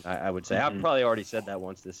season. I would say I've probably already said that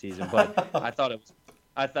once this season, but I thought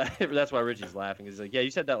that's why Richie's laughing. He's like, yeah, you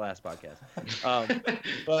said that last podcast.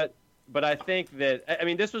 But I think that, I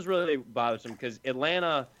mean, this was really bothersome because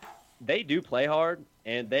Atlanta, they do play hard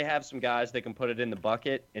and they have some guys that can put it in the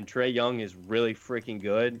bucket, and Trae Young is really freaking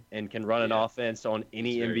good and can run an offense on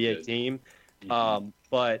any NBA team.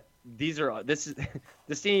 But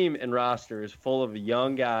this team and roster is full of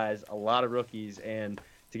young guys, a lot of rookies, and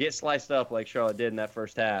to get sliced up like Charlotte did in that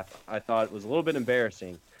first half, I thought it was a little bit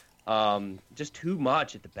embarrassing. Just too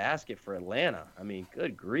much at the basket for Atlanta. I mean,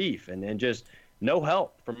 good grief, and just no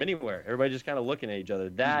help from anywhere. Everybody just kind of looking at each other.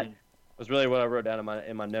 That was really what I wrote down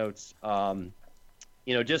in my notes.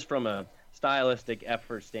 Just from a stylistic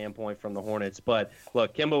effort standpoint from the Hornets. But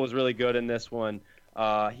look, Kemba was really good in this one.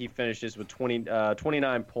 He finishes with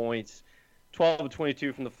 29 points, 12 of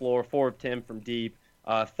 22 from the floor, 4 of 10 from deep,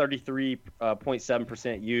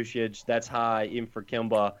 33.7% usage. That's high, even for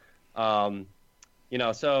Kemba. So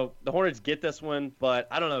the Hornets get this one, but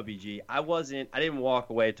I don't know, BG. I didn't walk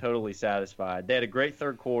away totally satisfied. They had a great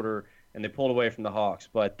third quarter, and they pulled away from the Hawks,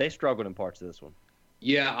 but they struggled in parts of this one.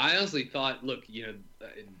 Yeah, I honestly thought, look,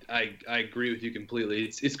 I agree with you completely.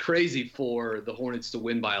 It's crazy for the Hornets to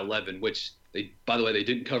win by 11, which by the way, they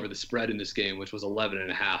didn't cover the spread in this game, which was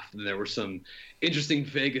 11.5. And there was some interesting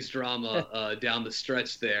Vegas drama down the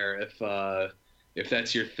stretch there, if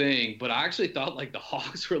that's your thing. But I actually thought like the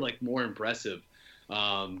Hawks were like more impressive.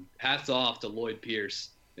 Hats off to Lloyd Pierce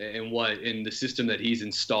and in the system that he's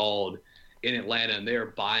installed in Atlanta, and they are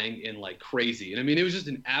buying in like crazy. And I mean, it was just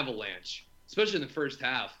an avalanche, especially in the first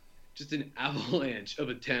half, just an avalanche of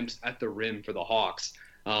attempts at the rim for the Hawks.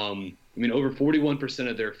 Over 41%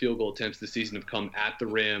 of their field goal attempts this season have come at the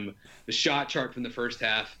rim. The shot chart from the first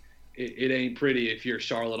half, it ain't pretty if you're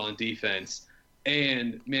Charlotte on defense.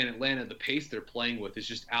 And, man, Atlanta, the pace they're playing with is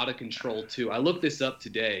just out of control, too. I looked this up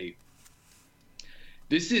today.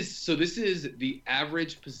 This is the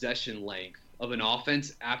average possession length of an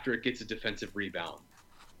offense after it gets a defensive rebound.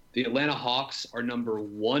 The Atlanta Hawks are number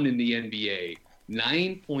 1 in the NBA,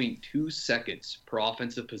 9.2 seconds per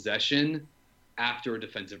offensive possession after a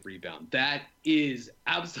defensive rebound. That is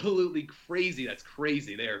absolutely crazy. That's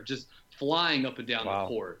crazy. They're just flying up and down the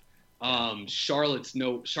court.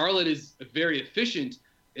 Charlotte is very efficient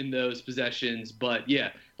in those possessions, but yeah,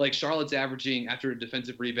 like Charlotte's averaging after a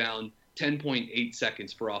defensive rebound 10.8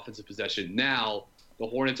 seconds per offensive possession. Now the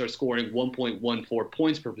Hornets are scoring 1.14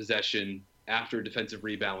 points per possession after a defensive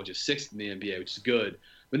rebound, which is 6th in the NBA, which is good.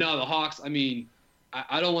 But now the Hawks, I mean,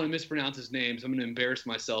 I don't want to mispronounce his names. I'm going to embarrass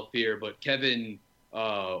myself here, but Kevin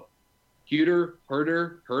Herter?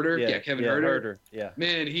 Yeah, Kevin Herter. Yeah.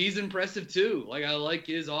 Man, he's impressive too. Like, I like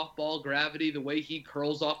his off-ball gravity, the way he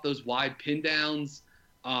curls off those wide pin downs.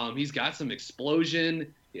 He's got some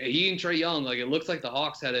explosion. Yeah, he and Trae Young, like, it looks like the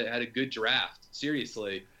Hawks had a good draft.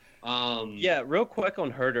 Seriously. Yeah, real quick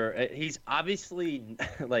on Herter. He's obviously,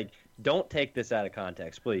 like, don't take this out of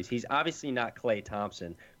context, please. He's obviously not Klay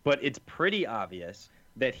Thompson, but it's pretty obvious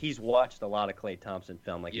that he's watched a lot of Klay Thompson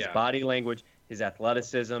film, like his body language, his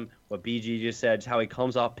athleticism, what BG just said, how he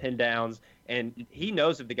comes off pin downs, and he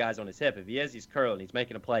knows if the guy's on his hip. If he is, he's curling, he's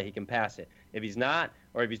making a play, he can pass it. If he's not,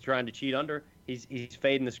 or if he's trying to cheat under, he's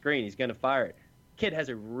fading the screen, he's going to fire it. Kid has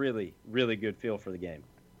a really, really good feel for the game.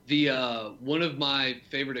 The one of my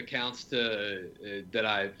favorite accounts that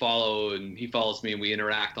I follow, and he follows me and we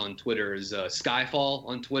interact on Twitter, is Skyfall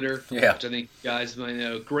on Twitter, which I think you guys might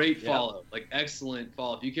know. Great follow, like excellent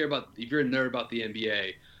follow. If you're a nerd about the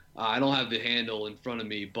NBA, I don't have the handle in front of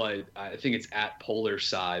me, but I think it's at Polar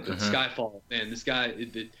Side. But Skyfall, man, this guy,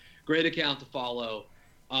 great account to follow.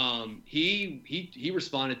 He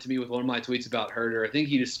responded to me with one of my tweets about Huerter. I think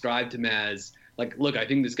he described him as, like, look, I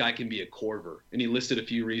think this guy can be a Korver. And he listed a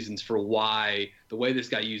few reasons for why the way this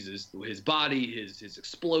guy uses his body, his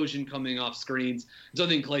explosion coming off screens. So I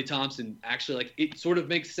think Klay Thompson actually, like, it sort of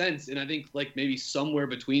makes sense. And I think, like, maybe somewhere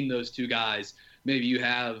between those two guys, maybe you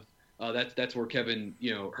have that's where Kevin,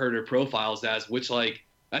 Huerter profiles as, which, like,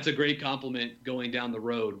 that's a great compliment going down the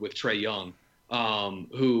road with Trae Young,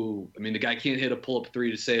 who, I mean, the guy can't hit a pull-up three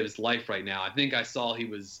to save his life right now. I think I saw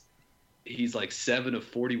he's like 7 of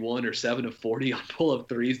 41 or 7 of 40 on pull-up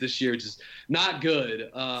threes this year, which is not good.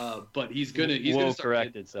 But he's gonna start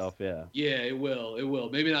correct itself. Yeah. Yeah, it will.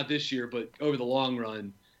 Maybe not this year, but over the long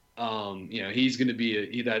run, he's gonna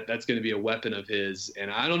be that's gonna be a weapon of his. And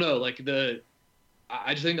I don't know, like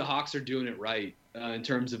I just think the Hawks are doing it right in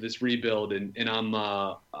terms of this rebuild, and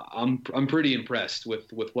I'm pretty impressed with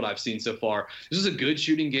what I've seen so far. This is a good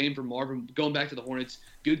shooting game for Marvin. Going back to the Hornets,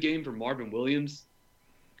 good game for Marvin Williams.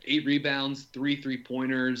 8 rebounds, 3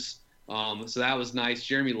 3-pointers. So that was nice.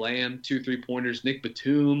 Jeremy Lamb, 2 3-pointers. Nick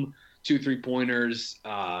Batum, 2 3-pointers.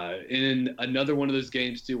 In another one of those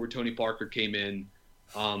games, too, where Tony Parker came in,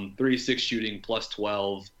 3-6 shooting, plus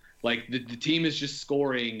 12. Like, the team is just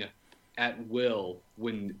scoring at will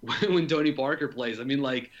when Tony Parker plays. I mean,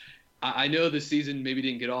 like, I know the season maybe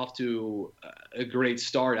didn't get off to a great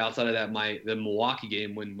start outside of the Milwaukee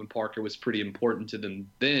game when Parker was pretty important to them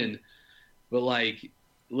then. But, like,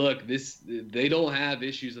 look, they don't have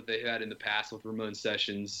issues that they had in the past with Ramon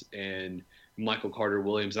Sessions and Michael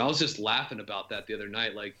Carter-Williams. And I was just laughing about that the other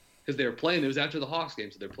night, like, because they were playing. It was after the Hawks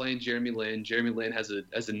game, so they're playing Jeremy Lin. Jeremy Lin has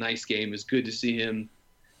a nice game. It's good to see him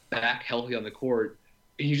back healthy on the court.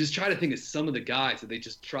 And you just try to think of some of the guys that they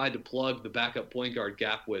just tried to plug the backup point guard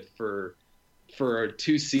gap with for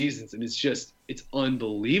 2 seasons, and it's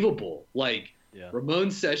unbelievable. Like, Ramon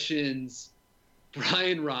Sessions,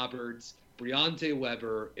 Brian Roberts, Briante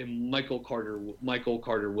Weber, and Michael Carter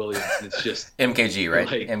Williams. And it's just MKG, right?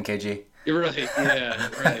 Like, MKG. You're right. Yeah,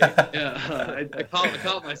 right. Yeah, I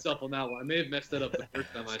caught myself on that one. I may have messed that up the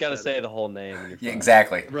first time. Just gotta say the whole name. Yeah,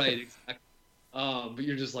 exactly. Right. Exactly. But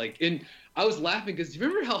you're just like, and I was laughing because do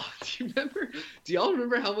y'all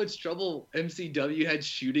remember how much trouble MCW had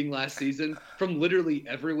shooting last season from literally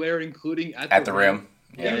everywhere, including at the rim?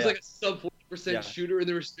 Yeah, he was like a sub 40% shooter in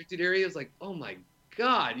the restricted area. It was like, oh my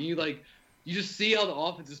God. And you just see how the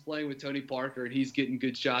offense is playing with Tony Parker, and he's getting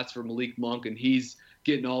good shots for Malik Monk, and he's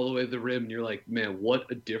getting all the way to the rim. And you're like, man, what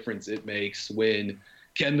a difference it makes when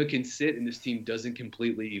Kemba can sit and this team doesn't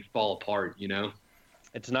completely fall apart,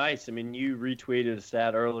 It's nice. I mean, you retweeted a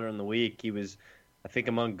stat earlier in the week. He was, I think,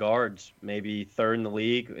 among guards, maybe 3rd in the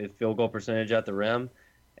league with field goal percentage at the rim.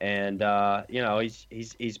 And,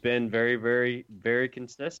 he's been very, very, very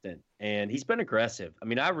consistent. And he's been aggressive. I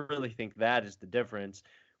mean, I really think that is the difference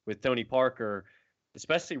with Tony Parker,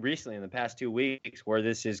 especially recently in the past 2 weeks, where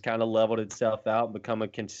this has kind of leveled itself out and become a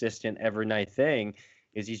consistent every night thing,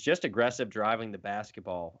 is he's just aggressive driving the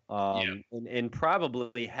basketball. And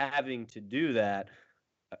probably having to do that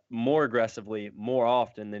more aggressively, more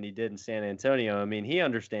often than he did in San Antonio. I mean, he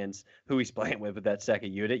understands who he's playing with that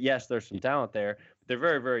second unit. Yes, there's some talent there, but they're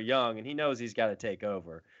very, very young, and he knows he's got to take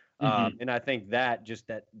over. And I think that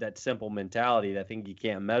simple mentality that I think you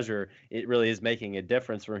can't measure, it really is making a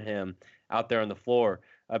difference for him out there on the floor.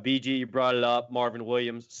 BG, you brought it up. Marvin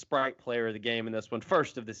Williams, Sprite player of the game in this one,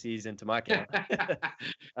 first of the season to my count,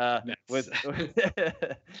 with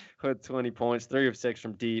 20 points, 3 of 6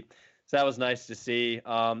 from deep. So that was nice to see.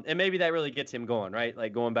 And maybe that really gets him going, right?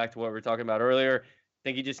 Like, going back to what we were talking about earlier, I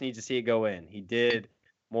think he just needs to see it go in. He did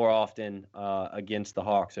more often against the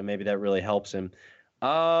Hawks, so maybe that really helps him.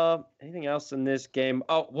 Anything else in this game?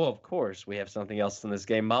 Oh, well, of course we have something else in this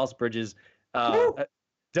game. Miles Bridges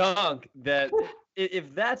dunk that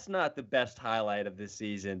if that's not the best highlight of this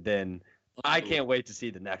season, then I can't wait to see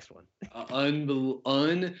the next one. I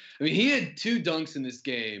mean, he had 2 dunks in this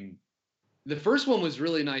game. The first one was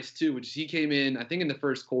really nice, too, which he came in, I think, in the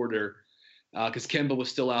first quarter because Kemba was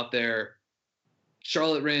still out there.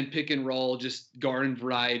 Charlotte ran pick and roll, just garden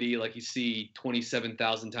variety, like you see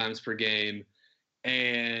 27,000 times per game.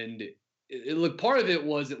 And look, part of it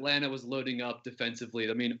was Atlanta was loading up defensively.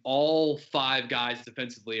 I mean, all 5 guys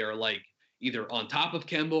defensively are like either on top of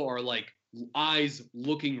Kemba or like eyes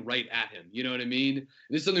looking right at him. You know what I mean?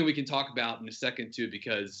 This is something we can talk about in a second too,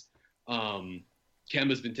 because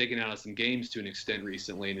Kemba's been taken out of some games to an extent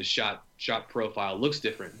recently, and his shot profile looks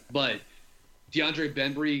different. But DeAndre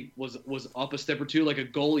Bembry was up a step or two, like a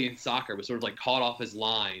goalie in soccer, was sort of like caught off his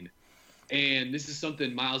line. And this is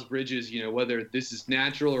something Miles Bridges, whether this is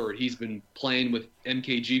natural or he's been playing with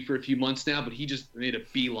MKG for a few months now, but he just made a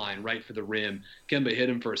beeline right for the rim. Kemba hit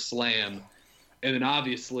him for a slam. And then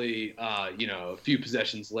obviously, a few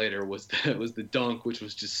possessions later was the dunk, which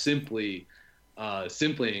was just simply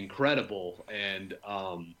incredible and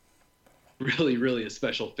really, really a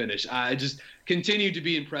special finish. I just continue to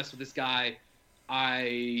be impressed with this guy.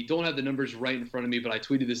 I don't have the numbers right in front of me, but I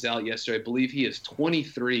tweeted this out yesterday. I believe he is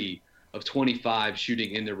 23 of 25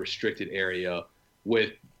 shooting in the restricted area,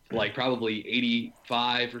 with like probably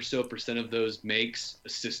 85 or so % of those makes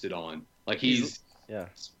assisted on. Like he's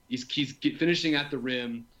finishing at the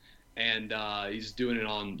rim, and he's doing it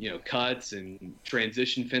on cuts and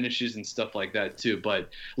transition finishes and stuff like that too. But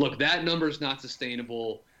look, that number is not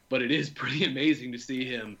sustainable, but it is pretty amazing to see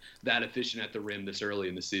him that efficient at the rim this early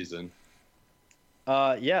in the season.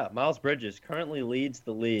 Miles Bridges currently leads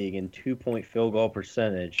the league in 2-point field goal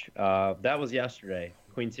percentage. That was yesterday.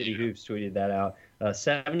 Queen City Hoops tweeted that out.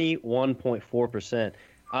 71.4%.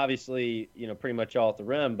 Obviously, pretty much all at the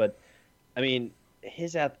rim. But, I mean,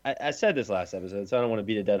 I said this last episode, so I don't want to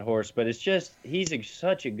beat a dead horse. But it's just he's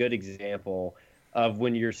such a good example of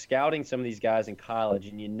when you're scouting some of these guys in college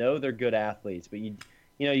and they're good athletes. But,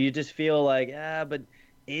 you just feel like, but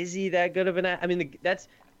is he that good of an athlete? I mean,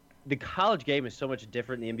 the college game is so much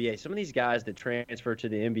different in the NBA. Some of these guys that transfer to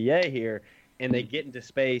the NBA here and they get into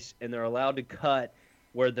space and they're allowed to cut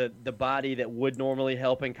where the body that would normally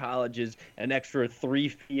help in college is an extra 3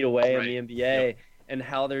 feet away in the NBA, and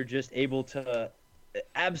how they're just able to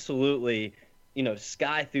absolutely,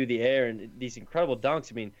 sky through the air and these incredible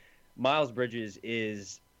dunks. I mean, Miles Bridges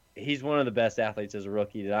he's one of the best athletes as a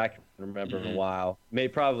rookie that I can remember in a while.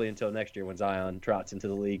 Maybe probably until next year when Zion trots into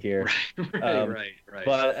the league here. Right.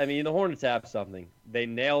 But, I mean, the Hornets have something. They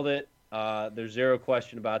nailed it. There's zero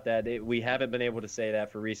question about that. We haven't been able to say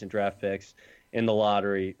that for recent draft picks in the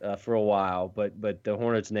lottery for a while, but the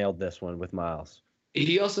Hornets nailed this one with Miles.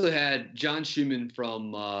 He also had John Schumann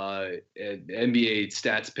from NBA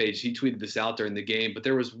stats page. He tweeted this out during the game, but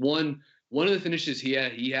there was one of the finishes he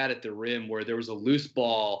had at the rim where there was a loose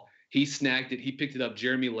ball. He snagged it. He picked it up.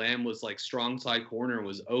 Jeremy Lamb was like strong side corner and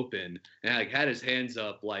was open and had his hands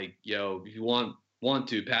up like, if you want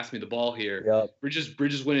to pass me the ball here. Yep.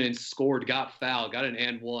 Bridges went in and scored, got fouled, got an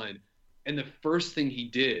and one. And the first thing he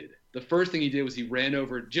did was he ran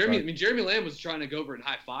over Jeremy. I mean, Jeremy Lamb was trying to go over and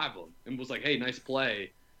high five him and was like, "Hey, nice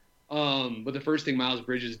play." But the first thing Miles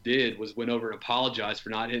Bridges did was went over and apologized for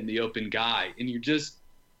not hitting the open guy. And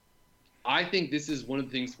I think this is one of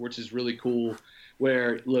the things which is really cool.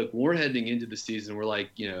 Where look, we're heading into the season, we're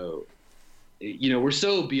like, we're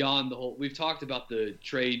so beyond the whole. We've talked about the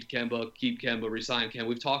trade Kemba, keep Kemba, resign Kemba.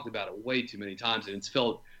 We've talked about it way too many times, and it's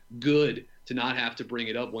felt good to not have to bring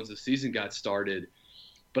it up once the season got started.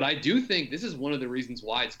 But I do think this is one of the reasons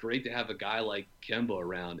why it's great to have a guy like Kemba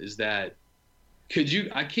around. Is that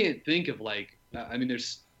I can't think of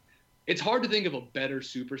it's hard to think of a better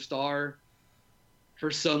superstar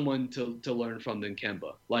for someone to learn from than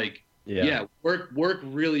Kemba. Work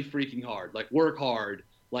really freaking hard. Like, work hard.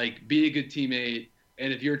 Like, be a good teammate.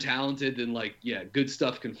 And if you're talented, then good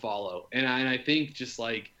stuff can follow. And I think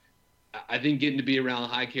I think getting to be around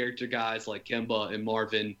high character guys like Kemba and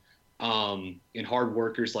Marvin, and hard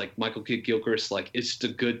workers like Michael Kidd-Gilchrist, it's just a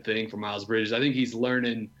good thing for Miles Bridges. I think he's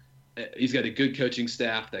learning. He's got a good coaching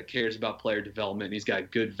staff that cares about player development. He's got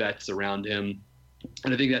good vets around him.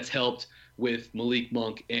 And I think that's helped with Malik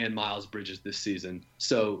Monk and Miles Bridges this season.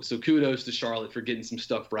 So kudos to Charlotte for getting some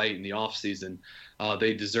stuff right in the offseason.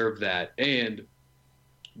 They deserve that. And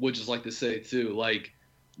would just like to say, too,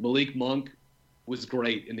 Malik Monk was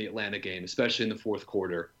great in the Atlanta game, especially in the fourth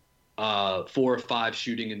quarter. 4 or 5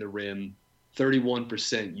 shooting in the rim,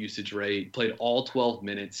 31% usage rate, played all 12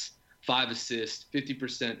 minutes, 5 assists,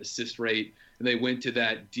 50% assist rate. And they went to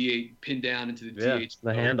that D8 pin down into the DH.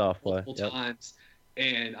 The handoff play. Multiple times.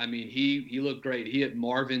 And, I mean, he looked great. He hit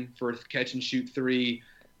Marvin for a catch-and-shoot 3.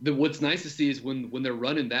 What's nice to see is when they're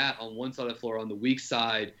running that on one side of the floor, on the weak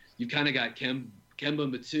side, you've kind of got Kemba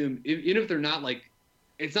and Batum. Even if they're not,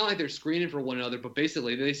 it's not like they're screening for one another, but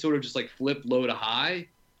basically they sort of just, flip low to high.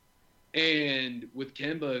 And with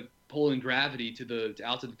Kemba pulling gravity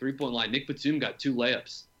out to the 3-point line, Nick Batum got 2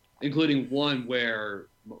 layups, including one where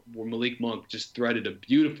Malik Monk just threaded a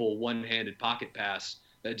beautiful one-handed pocket pass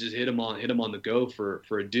that just hit him on the go for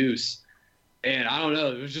a deuce. And I don't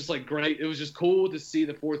know, it was just like great. It was just cool to see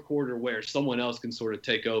the fourth quarter where someone else can sort of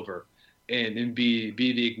take over and be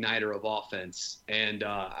the igniter of offense. And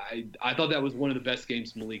I thought that was one of the best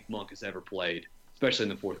games Malik Monk has ever played, especially in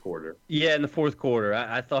the fourth quarter. Yeah, in the fourth quarter,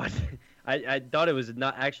 I thought I thought it was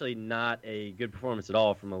not a good performance at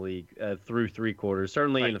all from Malik through 3 quarters.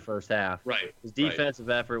 Certainly in the first half. Right. His defensive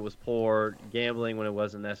effort was poor, gambling when it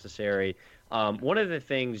wasn't necessary. One of the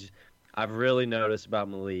things I've really noticed about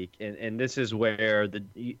Malik, and this is where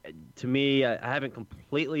to me, I haven't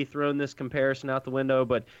completely thrown this comparison out the window,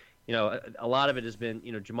 but a lot of it has been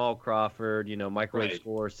Jamal Crawford, microwave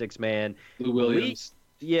score, 6-man, Lou Williams.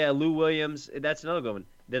 Lou Williams. That's another good one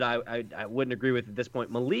that I wouldn't agree with at this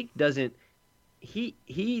point. Malik doesn't. He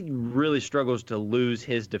really struggles to lose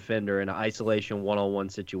his defender in an isolation one-on-one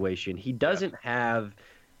situation. He doesn't have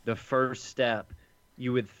the first step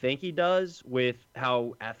you would think he does with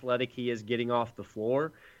how athletic he is getting off the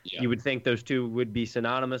floor. Yeah. You would think those two would be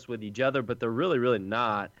synonymous with each other, but they're really, really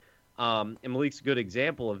not. And Malik's a good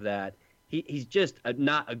example of that. He's just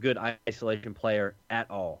not a good isolation player at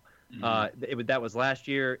all. Mm-hmm. That was last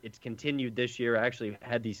year. It's continued this year. I actually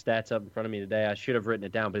had these stats up in front of me today. I should have written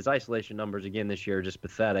it down, but his isolation numbers again this year are just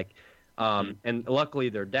pathetic. And luckily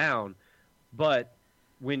they're down. But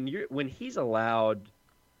when he's allowed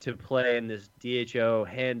to play in this DHO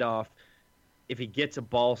handoff, if he gets a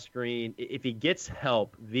ball screen, if he gets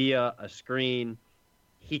help via a screen,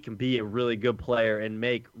 he can be a really good player and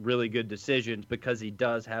make really good decisions because he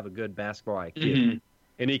does have a good basketball IQ. Mm-hmm.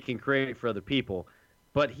 And he can create for other people.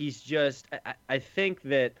 But he's just – I think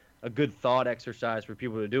that a good thought exercise for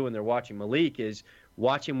people to do when they're watching Malik is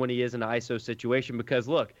watch him when he is in an ISO situation because,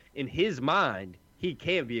 look, in his mind, he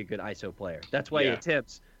can be a good ISO player. That's why he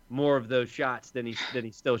attempts more of those shots than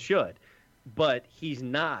he still should. But he's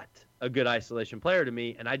not a good isolation player to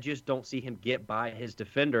me, and I just don't see him get by his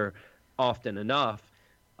defender often enough,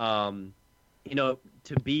 to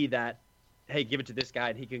be that, hey, give it to this guy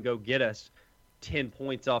and he can go get us 10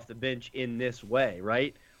 points off the bench in this way,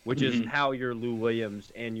 right? Which is how your Lou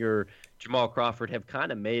Williams and your Jamal Crawford have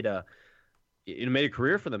kind of made a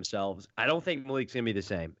career for themselves. I don't think Malik's going to be the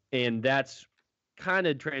same. And that's kind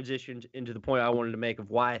of transitioned into the point I wanted to make of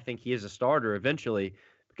why I think he is a starter eventually,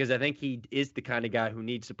 because I think he is the kind of guy who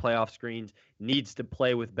needs to play off screens, needs to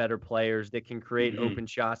play with better players that can create open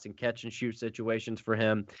shots and catch and shoot situations for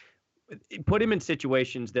him. Put him in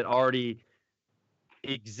situations that already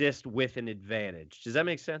exist with an advantage. Does that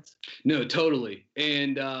make sense? No, totally.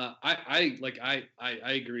 And I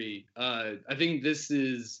agree. I think this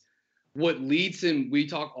is what leads him. We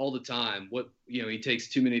talk all the time. He takes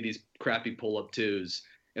too many of these crappy pull-up twos,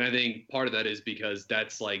 and I think part of that is because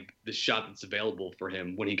that's like the shot that's available for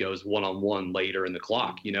him when he goes one-on-one later in the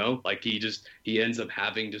clock. He ends up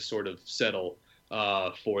having to sort of settle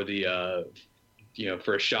for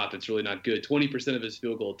for a shot that's really not good. 20% of his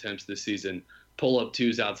field goal attempts this season pull-up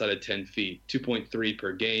twos outside of 10 feet, 2.3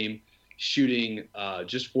 per game, shooting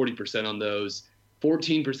just 40% on those.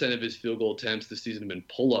 14% of his field goal attempts this season have been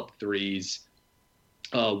pull-up threes,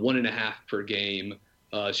 1.5 per game,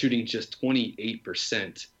 shooting just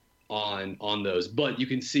 28% on those. But you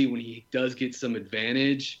can see when he does get some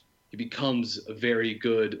advantage, he becomes a very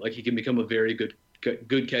good, he can become a very good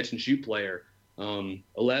catch and shoot player.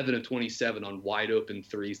 11 of 27 on wide open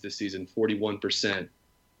threes this season, 41%.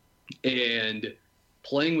 And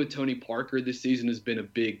playing with Tony Parker this season has been a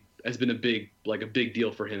big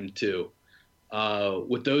deal for him too.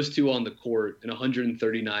 With those two on the court in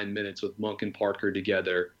 139 minutes with Monk and Parker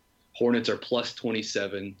together, Hornets are plus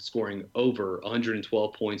 27, scoring over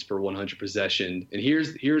 112 points per 100 possession. And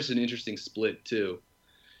here's an interesting split too.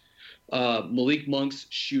 Malik Monk's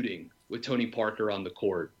shooting with Tony Parker on the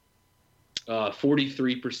court,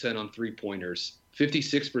 43% on three-pointers,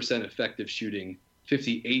 56% effective shooting,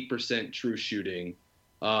 58% true shooting.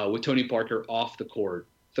 With Tony Parker off the court,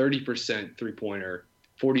 30% three-pointer,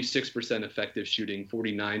 46% effective shooting,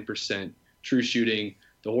 49% true shooting.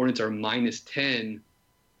 The Hornets are minus 10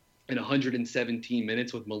 in 117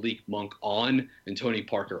 minutes with Malik Monk on and Tony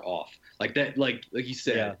Parker off. Like that, like you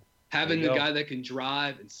said, having the guy that can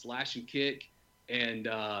drive and slash and kick and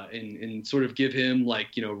sort of give him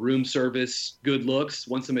room service, good looks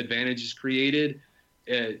once some advantage is created.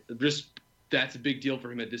 That's a big deal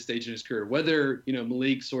for him at this stage in his career. Whether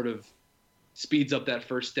Malik sort of speeds up that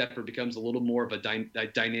first step or becomes a little more of a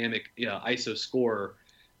dynamic ISO scorer,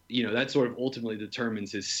 that sort of ultimately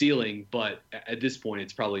determines his ceiling. But at this point,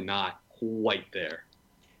 it's probably not quite there.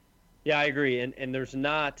 Yeah, I agree. And there's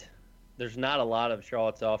not a lot of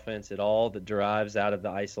Charlotte's offense at all that derives out of the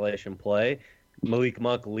isolation play. Malik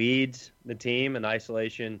Monk leads the team in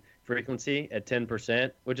isolation frequency at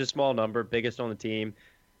 10%, which is a small number, biggest on the team.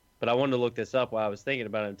 But I wanted to look this up while I was thinking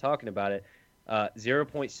about it and talking about it.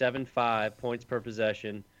 0.75 points per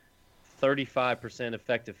possession, 35%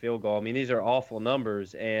 effective field goal. I mean, these are awful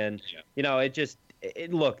numbers. And,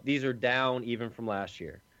 look, these are down even from last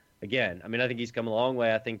year. Again, I mean, I think he's come a long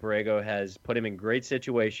way. I think Borrego has put him in great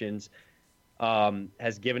situations,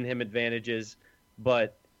 has given him advantages.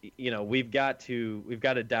 But, we've got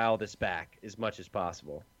to dial this back as much as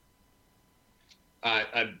possible.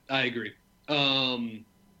 I agree.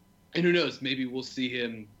 And who knows? Maybe we'll see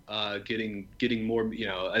him getting more.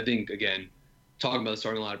 I think again, talking about the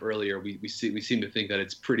starting lineup earlier, we seem to think that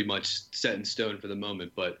it's pretty much set in stone for the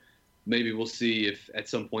moment. But maybe we'll see if at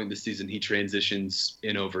some point this season he transitions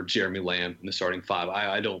in over Jeremy Lamb in the starting five.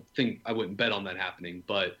 I don't think I wouldn't bet on that happening,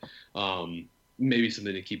 but maybe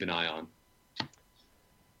something to keep an eye on.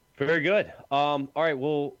 Very good. All right.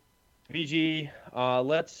 Well, BG,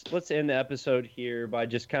 let's end the episode here by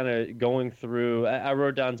just kind of going through. I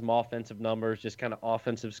wrote down some offensive numbers, just kind of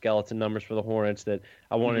offensive skeleton numbers for the Hornets that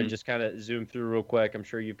I want to just kind of zoom through real quick. I'm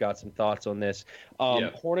sure you've got some thoughts on this.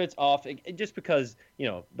 Hornets off, just because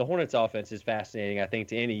the Hornets offense is fascinating, I think,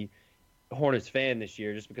 to any Hornets fan this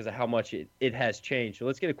year, just because of how much it has changed. So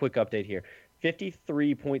let's get a quick update here.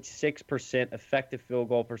 53.6% effective field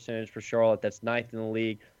goal percentage for Charlotte. That's ninth in the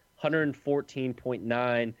league.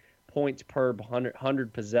 114.9 points per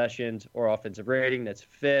 100 possessions or offensive rating. That's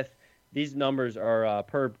fifth. These numbers are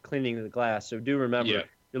per cleaning the glass. So do remember,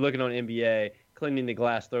 you're looking on NBA, cleaning the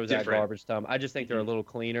glass throws out garbage time. I just think they're a little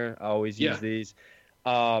cleaner. I always use these.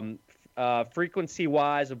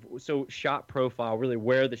 Frequency-wise, so shot profile, really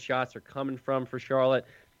where the shots are coming from for Charlotte.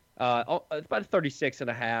 It's about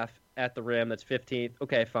 36.5 at the rim. That's 15th.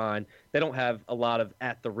 Okay, fine. They don't have a lot of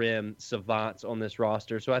at the rim savants on this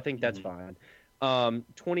roster, so I think that's fine.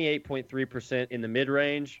 28.3% in the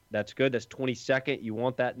mid-range. That's good. That's 22nd. You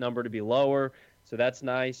want that number to be lower, so that's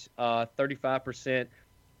nice. 35%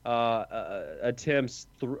 attempts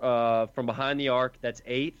from behind the arc. That's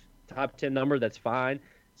 8th. Top 10 number. That's fine.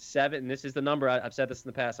 7, and this is the number. I've said this in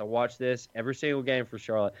the past. I watch this every single game for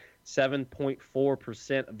Charlotte.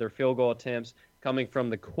 7.4% of their field goal attempts coming from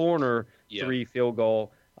the corner 3 field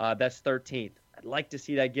goal. That's 13th. I'd like to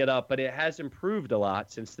see that get up, but it has improved a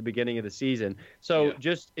lot since the beginning of the season. So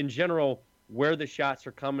just in general, where the shots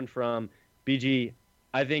are coming from, BG,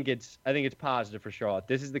 I think it's positive for Charlotte.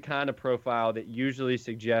 This is the kind of profile that usually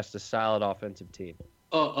suggests a solid offensive team.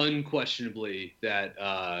 Unquestionably, that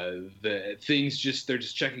the things they're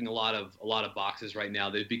just checking a lot of boxes right now.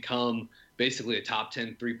 They've become basically a top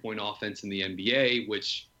 10 3-point offense in the NBA,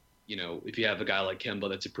 which, if you have a guy like Kemba,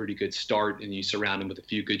 that's a pretty good start, and you surround him with a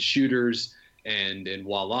few good shooters, and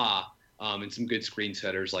voila, and some good screen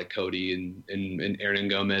setters like Cody and Aaron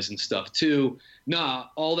Gomez and stuff too.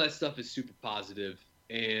 All that stuff is super positive,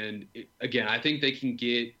 and again, I think they can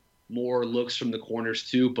get more looks from the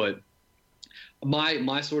corners too, but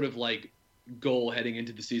my sort of like goal heading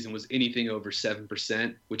into the season was anything over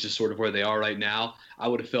 7%, which is sort of where they are right now. I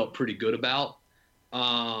would have felt pretty good about,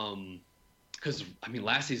 because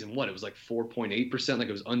last season it was like 4.8%, like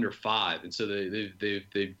it was under 5, and so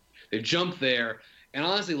they've jumped there. And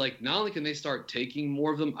honestly, like, not only can they start taking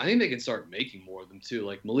more of them, I think they can start making more of them too.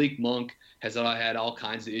 Like Malik Monk has had all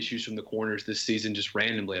kinds of issues from the corners this season, just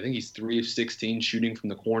randomly. I think he's 3 of 16 shooting from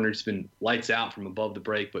the corners. It's been lights out from above the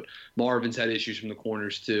break, but Marvin's had issues from the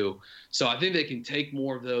corners too. So I think they can take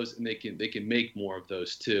more of those, and they can make more of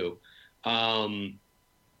those too.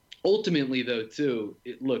 Ultimately, though, too,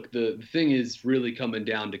 the thing is really coming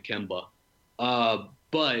down to Kemba.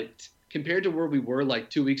 But compared to where we were like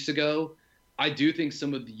 2 weeks ago, I do think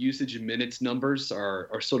some of the usage and minutes numbers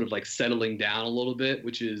are sort of like settling down a little bit,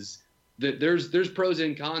 which is that there's pros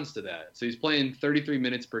and cons to that. So he's playing 33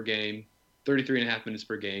 minutes per game, 33 and a half minutes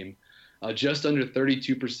per game, just under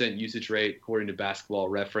 32% usage rate according to Basketball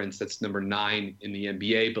Reference. That's number 9 in the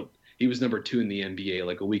NBA, but he was number 2 in the NBA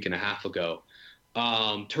like a week and a half ago.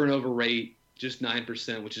 Turnover rate, just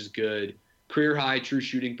 9%, which is good. Career high true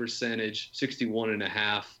shooting percentage,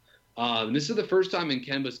 61.5%. And this is the first time in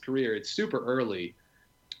Kemba's career. It's super early,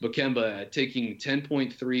 but Kemba taking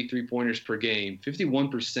 10.3 3-pointers per game,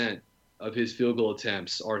 51% of his field goal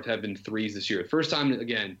attempts have been threes this year. First time,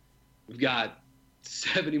 again, we've got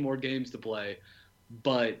 70 more games to play,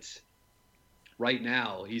 but right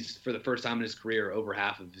now he's, for the first time in his career, over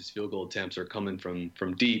half of his field goal attempts are coming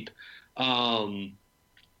from deep.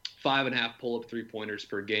 5.5 pull-up three-pointers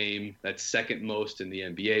per game. That's second most in the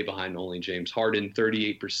NBA behind only James Harden.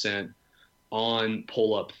 38% on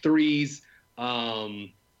pull-up threes.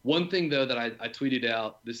 One thing, though, that I tweeted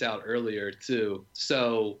out earlier, too.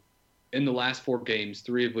 So in the last 4 games,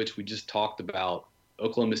 3 of which we just talked about,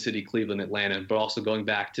 Oklahoma City, Cleveland, Atlanta, but also going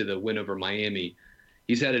back to the win over Miami,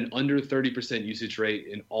 he's had an under 30% usage rate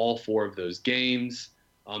in all 4 of those games.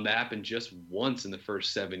 That happened just once in the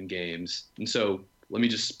first 7 games. And so let me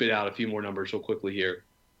just spit out a few more numbers real quickly here.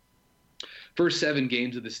 First 7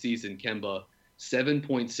 games of the season, Kemba,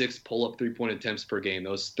 7.6 pull-up three-point attempts per game. That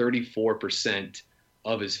was 34%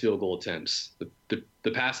 of his field goal attempts.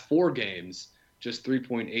 The past 4 games, just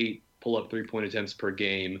 3.8 pull-up three-point attempts per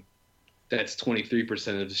game. That's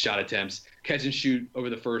 23% of the shot attempts. Catch and shoot over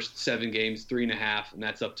the first 7 games, 3.5, and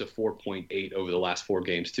that's up to 4.8 over the last 4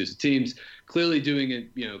 games too. So teams clearly doing it,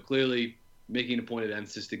 clearly making a point of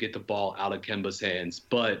emphasis to get the ball out of Kemba's hands.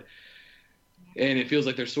 And it feels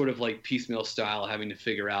like they're sort of like piecemeal style, having to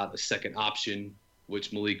figure out a second option,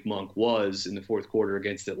 which Malik Monk was in the fourth quarter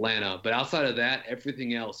against Atlanta. But outside of that,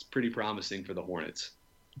 everything else pretty promising for the Hornets.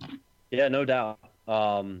 Yeah, no doubt.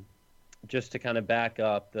 Just to kind of back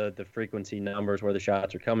up the frequency numbers where the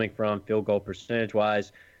shots are coming from, field goal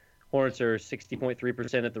percentage-wise, Hornets are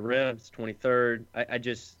 60.3% at the rim. It's 23rd. I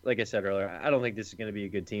just, like I said earlier, I don't think this is going to be a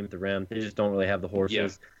good team at the rim. They just don't really have the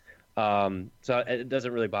horses. Yeah. So it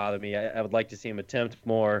doesn't really bother me. I would like to see them attempt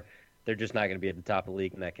more. They're just not going to be at the top of the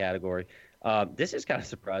league in that category. This is kind of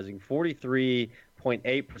surprising.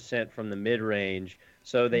 43.8% from the mid-range.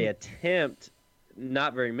 So they attempt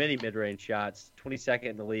not very many mid-range shots, 22nd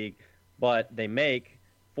in the league, but they make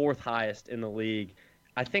 4th highest in the league.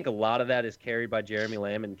 I think a lot of that is carried by Jeremy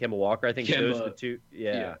Lamb and Kemba Walker. I think those are the two.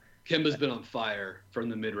 Yeah. Kemba's been on fire from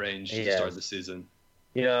the mid-range to start the season.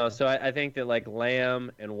 So I think that like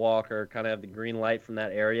Lamb and Walker kind of have the green light from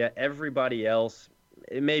that area. Everybody else,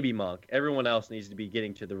 it may be Monk. Everyone else needs to be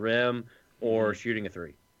getting to the rim or shooting a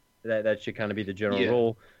 3. That should kind of be the general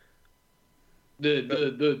rule.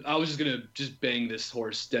 I was just gonna bang this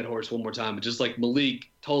dead horse one more time, but just like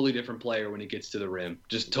Malik, totally different player when he gets to the rim.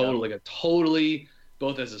 Just totally,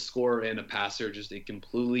 both as a scorer and a passer, just a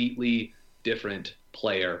completely different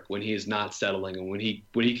player when he is not settling and when he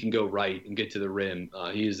can go right and get to the rim.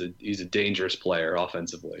 He's a dangerous player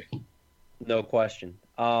offensively. No question.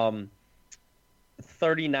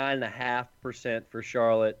 39.5% for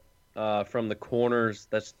Charlotte from the corners.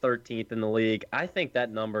 That's 13th in the league. I think that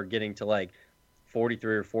number getting to like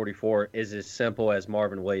 43 or 44 is as simple as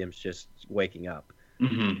Marvin Williams just waking up.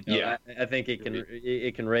 Mm-hmm. I think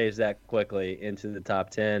it can raise that quickly into the top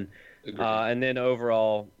 10. And then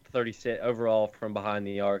overall from behind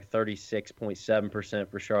the arc, 36.7%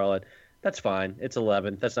 for Charlotte. That's fine. It's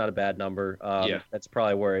 11th. That's not a bad number. That's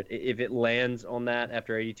probably where if it lands on that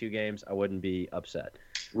after 82 games, I wouldn't be upset.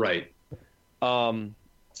 Right.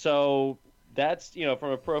 So that's, from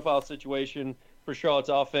a profile situation for Charlotte's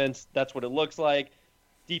offense, that's what it looks like.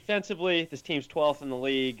 Defensively, this team's 12th in the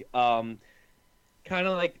league. Kind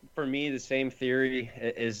of like, for me, the same theory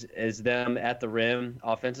as them at the rim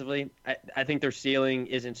offensively. I think their ceiling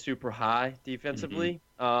isn't super high defensively.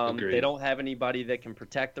 They don't have anybody that can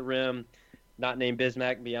protect the rim, not named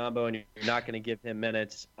Bismack Biyombo, and you're not going to give him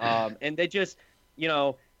minutes. And they just,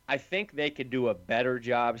 I think they could do a better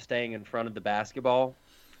job staying in front of the basketball.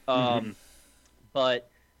 But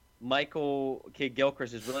Michael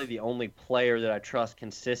Kidd-Gilchrist is really the only player that I trust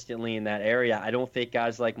consistently in that area. I don't think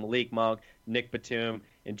guys like Malik Monk, Nick Batum,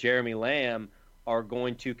 and Jeremy Lamb are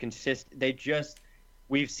going to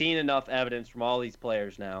we've seen enough evidence from all these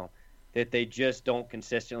players now that they just don't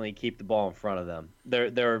consistently keep the ball in front of them.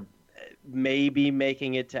 They're maybe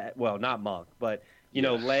making it to, well, not Monk, but,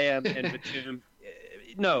 Lamb and Batum.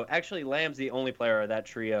 No, actually, Lamb's the only player of that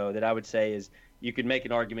trio that I would say is, you could make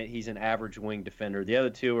an argument he's an average wing defender. The other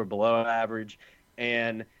two are below average,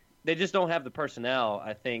 and they just don't have the personnel,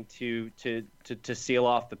 I think, to seal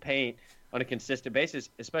off the paint on a consistent basis,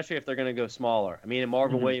 especially if they're going to go smaller. I mean, and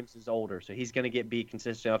Marvin Williams is older, so he's going to get beat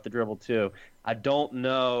consistently off the dribble too. I don't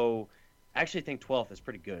know. I actually think 12th is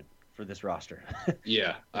pretty good for this roster.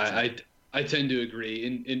 Yeah, I tend to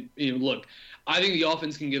agree. And look, I think the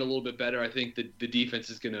offense can get a little bit better. I think that the defense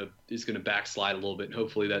is gonna backslide a little bit, and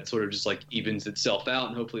hopefully that sort of just like evens itself out,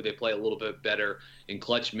 and hopefully they play a little bit better in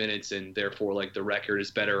clutch minutes, and therefore like the record is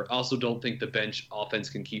better. I also don't think the bench offense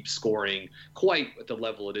can keep scoring quite at the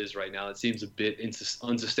level it is right now. It seems a bit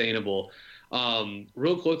unsustainable.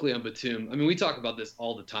 Real quickly on Batum, I mean, we talk about this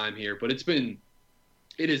all the time here, but it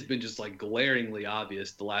has been just like glaringly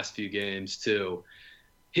obvious the last few games too.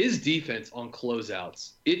 His defense on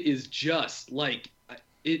closeouts, it is just like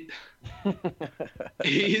it's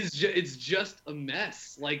just a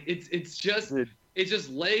mess. Like it's just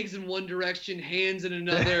legs in one direction, hands in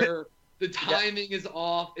another. The timing is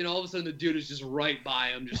off, and all of a sudden the dude is just right by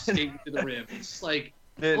him, just skating to the rim. It's just like,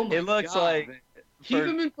 oh my it looks God, like man. Keep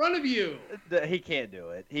him in front of you. He can't do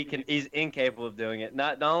it. He's incapable of doing it.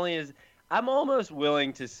 Not only is I'm almost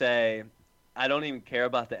willing to say I don't even care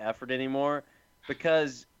about the effort anymore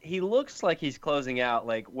because he looks like he's closing out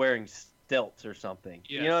like wearing stilts or something.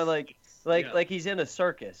 Yes. You know, like he's in a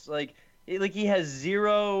circus. Like he has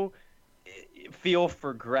zero feel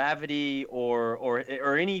for gravity or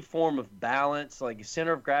any form of balance, like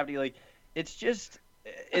center of gravity. Like it's just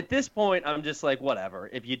at this point, I'm just like, whatever.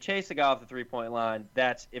 If you chase the guy off the 3-point line,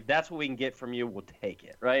 if that's what we can get from you, we'll take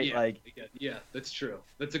it, right? Yeah, that's true.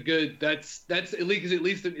 That's a good. That's at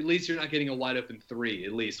least you're not getting a wide open three,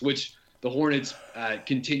 at least, which the Hornets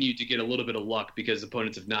continue to get a little bit of luck because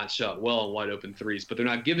opponents have not shot well on wide open threes, but they're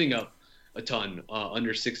not giving up a ton,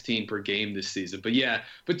 under 16 per game this season. But yeah,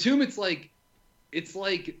 Batum, it's like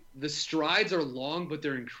the strides are long, but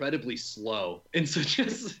they're incredibly slow. And so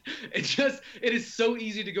it is so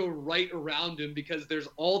easy to go right around him because there's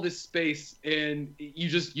all this space and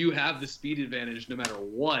you have the speed advantage no matter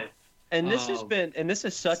what. And this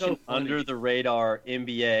is such so an under the radar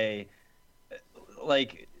NBA,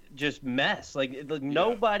 like just mess. Like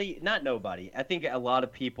nobody. I think a lot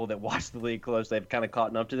of people that watch the league closely have kind of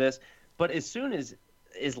caught up to this. But as soon as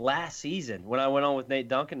last season, when I went on with Nate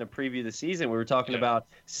Duncan to preview the season, we were talking about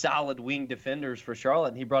solid wing defenders for Charlotte,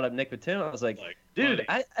 and he brought up Nick Batum. I was like dude,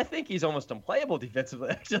 I think he's almost unplayable defensively,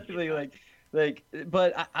 actually.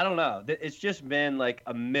 But I don't know. It's just been like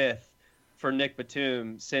a myth for Nick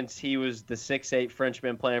Batum since he was the 6'8"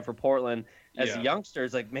 Frenchman playing for Portland. As a youngster,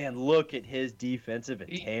 it's like, man, look at his defensive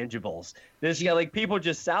intangibles. This guy, like, people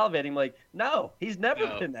just salivate him. Like, no, he's never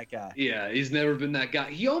been that guy. Yeah, he's never been that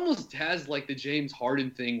guy. He almost has, like, the James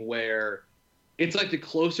Harden thing where it's like the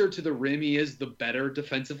closer to the rim he is, the better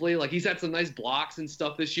defensively. Like, he's had some nice blocks and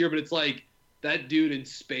stuff this year, but it's like that dude in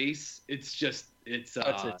space, it's a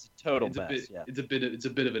total mess. It's a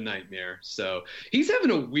bit of a nightmare. So he's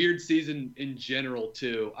having a weird season in general,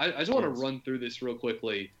 too. I just want to run through this real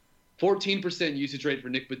quickly. 14% usage rate for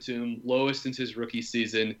Nick Batum, lowest since his rookie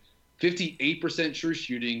season. 58% true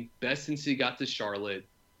shooting, best since he got to Charlotte.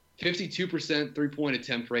 52% three-point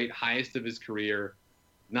attempt rate, highest of his career.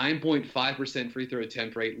 9.5% free throw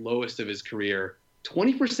attempt rate, lowest of his career.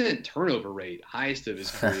 20% turnover rate, highest of his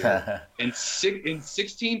career. and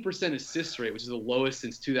 16% assist rate, which is the lowest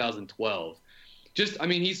since 2012.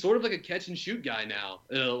 He's sort of like a catch and shoot guy now.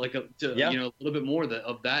 A little bit more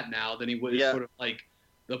of that now than he was sort of like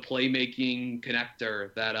the playmaking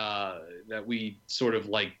connector that we sort of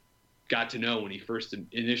like got to know when he first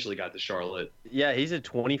initially got to Charlotte. Yeah, he's a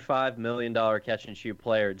 $25 million catch and shoot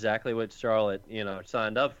player, exactly what Charlotte,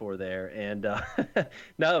 signed up for there. And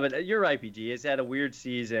no, but you're right, PG. He's had a weird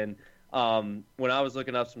season. When I was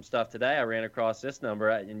looking up some stuff today, I ran across this number,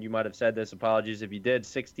 and you might have said this. Apologies if you did.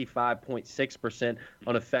 65.6%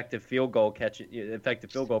 on effective field goal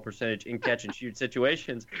percentage in catch and shoot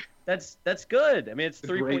situations. That's good. I mean, it's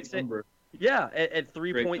 3.6. Yeah, at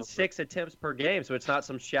 3.6 attempts per game, so it's not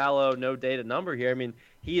some shallow, no data number here. I mean,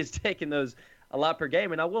 he is taking those a lot per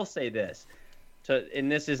game, and I will say this. And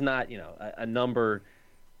this is not, a number.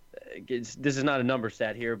 This is not a number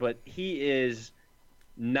stat here, but he is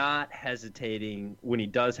not hesitating when he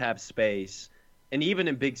does have space, and even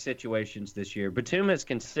in big situations this year. Batum has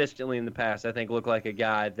consistently in the past, I think, looked like a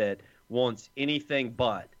guy that wants anything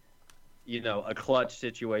but, a clutch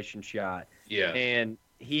situation shot. Yeah. And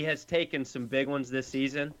he has taken some big ones this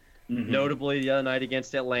season. Mm-hmm. Notably, the other night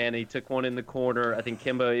against Atlanta, he took one in the corner. I think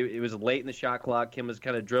Kemba, it was late in the shot clock. Kemba's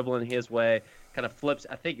kind of dribbling his way, kind of flips.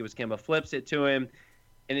 I think it was Kemba, flips it to him.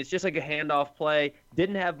 And it's just like a handoff play.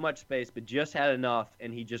 Didn't have much space, but just had enough,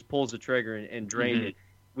 and he just pulls the trigger and drained it.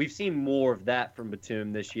 We've seen more of that from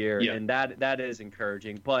Batum this year, and that is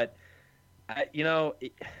encouraging. But,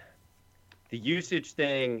 the usage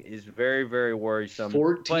thing is very, very worrisome.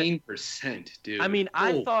 14%, dude. I mean,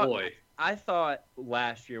 I thought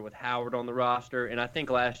last year with Howard on the roster, and I think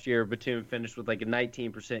last year Batum finished with like a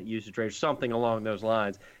 19% usage rate, something along those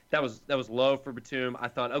lines. That was low for Batum. I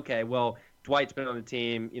thought, okay, well, Dwight's been on the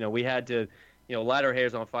team. We had to, light our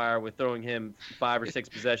hairs on fire with throwing him 5 or 6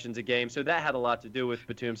 possessions a game. So that had a lot to do with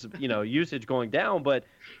Batum's, usage going down. But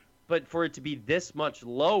for it to be this much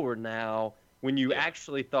lower now, when you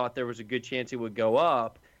actually thought there was a good chance it would go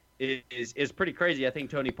up, is pretty crazy. I think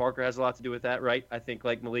Tony Parker has a lot to do with that, right? I think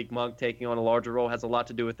like Malik Monk taking on a larger role has a lot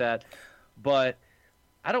to do with that. But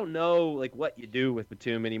I don't know like what you do with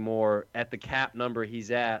Batum anymore at the cap number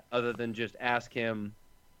he's at, other than just ask him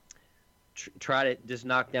try to just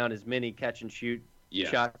knock down as many catch and shoot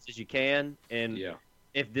shots as you can. And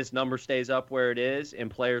if this number stays up where it is and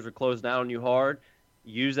players are closing out on you hard,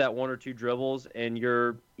 use that 1 or 2 dribbles, and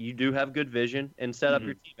you do have good vision and set up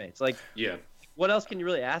your teammates. Like, what else can you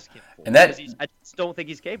really ask him for? And I just don't think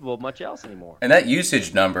he's capable of much else anymore. And that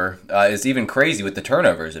usage number is even crazy with the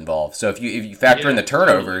turnovers involved. So if you factor in the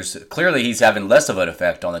turnovers, clearly he's having less of an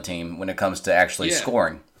effect on the team when it comes to actually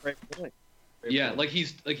scoring. Great point. Like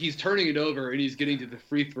he's turning it over and he's getting to the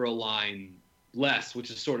free throw line less,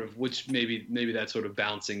 which maybe that's sort of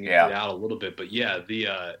bouncing it out a little bit. But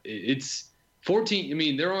it's 14. I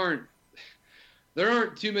mean, there aren't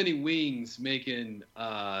too many wings making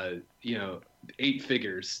 8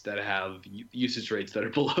 figures that have usage rates that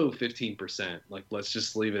are below 15%. Like, let's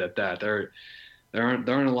just leave it at that. There aren't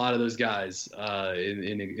a lot of those guys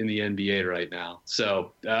in the NBA right now.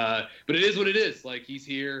 So, but it is what it is. Like, he's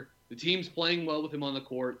here. The team's playing well with him on the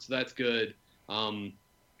court, so that's good.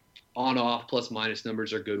 On-off plus-minus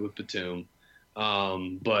numbers are good with Batum.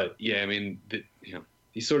 But yeah, I mean,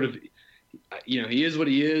 he's sort of, he is what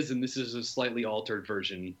he is, and this is a slightly altered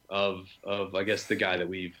version of I guess the guy that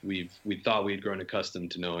we thought we'd grown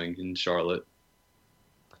accustomed to knowing in Charlotte.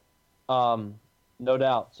 No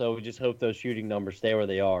doubt. So we just hope those shooting numbers stay where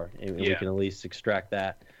they are, and we can at least extract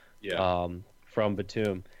that from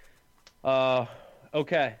Batum.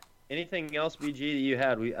 Okay. Anything else, BG, that you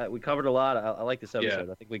had? We covered a lot. I like this episode.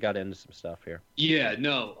 I think we got into some stuff here. Yeah,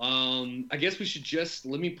 no. I guess we should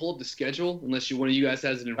let me pull up the schedule, unless one of you guys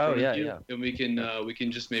has it in front of you, and we can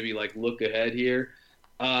just maybe like look ahead here.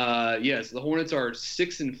 So the Hornets are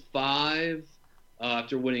 6-5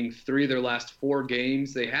 after winning 3 of their last 4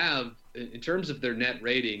 games. They have, in terms of their net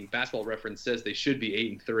rating, Basketball Reference says they should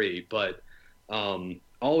be 8-3, but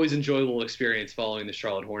always enjoyable experience following the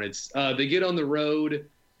Charlotte Hornets. They get on the road.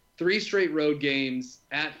 3 straight road games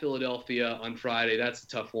at Philadelphia on Friday. That's a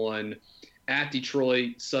tough one. At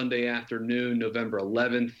Detroit Sunday afternoon, November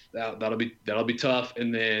 11th. That'll be tough.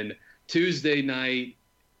 And then Tuesday night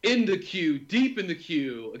deep in the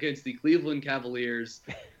queue against the Cleveland Cavaliers.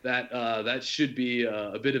 That should be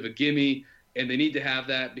a bit of a gimme. And they need to have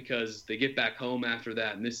that because they get back home after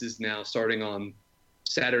that. And this is now starting on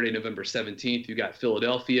Saturday, November 17th. You got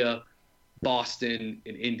Philadelphia, Boston,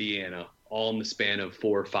 and Indiana, all in the span of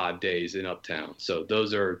 4 or 5 days in Uptown. So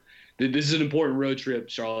this is an important road trip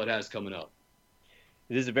Charlotte has coming up.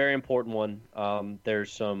 It is a very important one.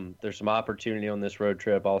 There's some opportunity on this road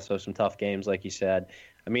trip, also some tough games, like you said.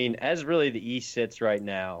 I mean, as really the East sits right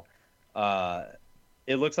now,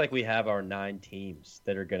 it looks like we have our 9 teams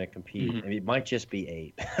that are going to compete. I mean, it might just be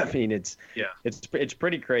 8. I mean, it's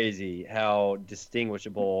pretty crazy how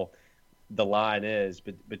distinguishable the line is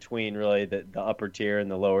between really the upper tier and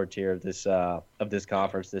the lower tier of this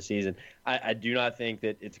conference this season. I do not think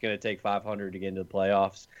that it's going to take 500 to get into the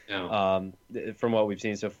playoffs. No. From what we've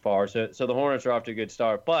seen so far. So the Hornets are off to a good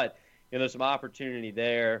start, but there's some opportunity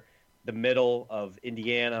there. The middle of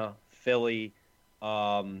Indiana, Philly.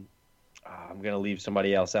 I'm going to leave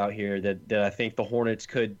somebody else out here that I think the Hornets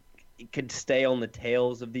could stay on the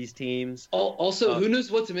tails of these teams. Also, who knows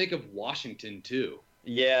what to make of Washington too?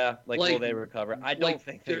 Yeah, will they recover? I don't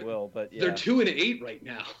think they will, but yeah. They're 2-8 right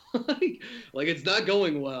now. like it's not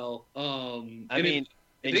going well. Getting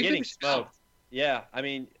smoked. Yeah, I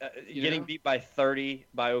mean, getting beat by 30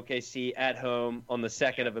 by OKC at home on the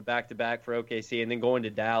second of a back-to-back for OKC, and then going to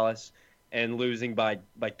Dallas and losing by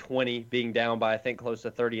 20, being down by I think close to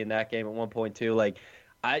 30 in that game at one point too. Like,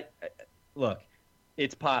 look,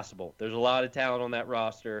 it's possible. There's a lot of talent on that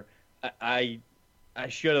roster. I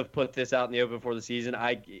should have put this out in the open before the season.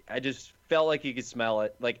 I just felt like you could smell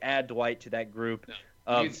it. Like, add Dwight to that group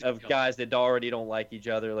of guys that already don't like each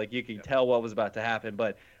other. Like, you could tell what was about to happen.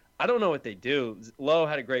 But I don't know what they do. Lowe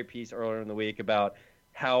had a great piece earlier in the week about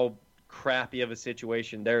how crappy of a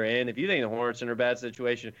situation they're in. If you think the Hornets are in a bad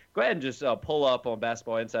situation, go ahead and just pull up on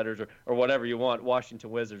Basketball Insiders or whatever you want,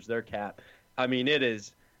 Washington Wizards, their cap. I mean, it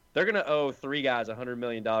is – they're going to owe 3 guys $100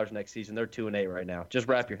 million next season. They're 2-8 right now. Just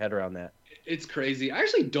wrap your head around that. It's crazy. I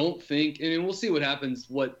actually don't think, and we'll see what happens.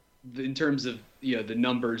 In terms of the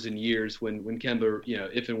numbers and years when Kemba,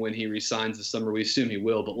 if and when he resigns this summer, we assume he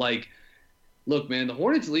will. But look, man, the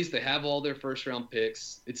Hornets at least they have all their first round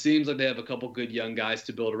picks. It seems like they have a couple good young guys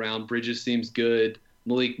to build around. Bridges seems good.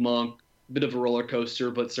 Malik Monk, bit of a roller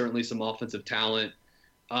coaster, but certainly some offensive talent.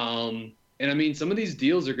 And I mean, some of these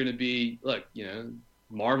deals are going to be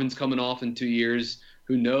Marvin's coming off in 2 years.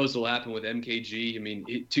 Who knows what will happen with MKG? I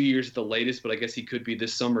mean, 2 years at the latest, but I guess he could be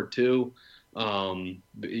this summer too.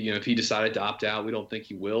 If he decided to opt out, we don't think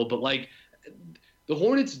he will. But the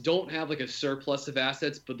Hornets don't have a surplus of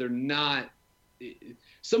assets, but they're not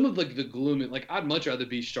some of like the gloom. Like I'd much rather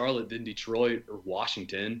be Charlotte than Detroit or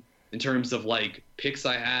Washington in terms of like picks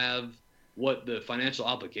I have, what the financial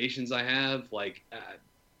obligations I have. Like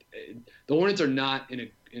the Hornets are not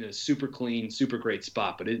in a super clean, super great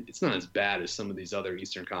spot, but it's not as bad as some of these other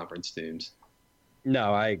Eastern Conference teams.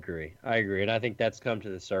 No, I agree, and I think that's come to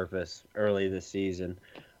the surface early this season.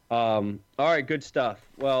 All right, good stuff.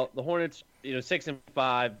 Well, the Hornets,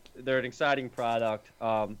 6-5, they're an exciting product.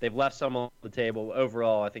 They've left some on the table.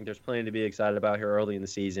 Overall, I think there's plenty to be excited about here early in the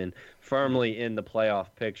season, firmly in the playoff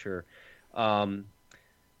picture.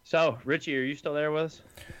 So, Richie, are you still there with us?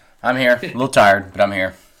 I'm here. A little tired, but I'm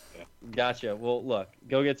here. Gotcha. Well, look,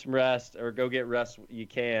 go get some rest, or go get rest you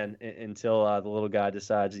can until the little guy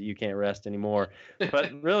decides that you can't rest anymore.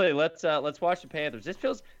 But really, let's watch the Panthers.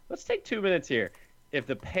 Let's take 2 minutes here. If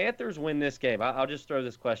the Panthers win this game, I'll just throw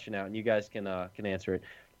this question out, and you guys can answer it.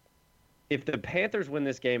 If the Panthers win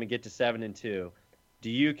this game and get to 7-2, do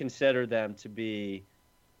you consider them to be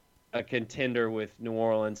a contender with New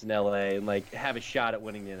Orleans and LA, and like have a shot at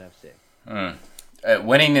winning the NFC?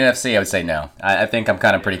 Winning the NFC, I would say no. I think I'm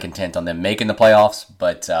kind of pretty content on them making the playoffs,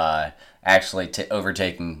 but actually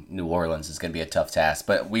overtaking New Orleans is going to be a tough task.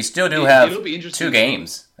 But we still do have 2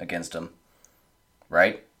 games against them,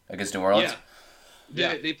 right? Against New Orleans?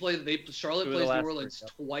 Yeah. Charlotte plays New Orleans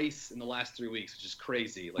twice in the last 3 weeks, which is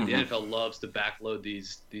crazy. Like the NFL loves to backload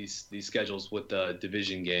these schedules with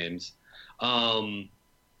division games.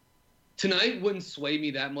 Tonight wouldn't sway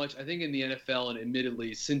me that much. I think in the NFL, and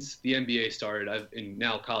admittedly, since the NBA started, and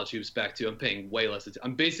now college hoops back too, I'm paying way less attention.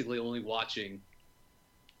 I'm basically only watching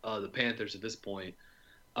the Panthers at this point.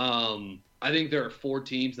 I think there are 4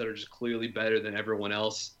 teams that are just clearly better than everyone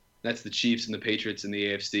else. That's the Chiefs and the Patriots in the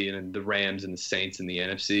AFC, and then the Rams and the Saints in the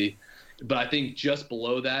NFC. But I think just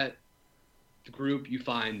below that group, you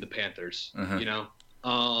find the Panthers, and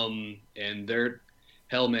they're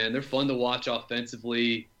fun to watch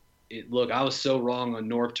offensively. Look, I was so wrong on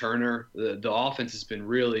Norv Turner. The offense has been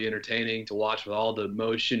really entertaining to watch with all the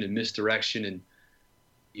motion and misdirection. And,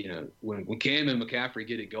 when Cam and McCaffrey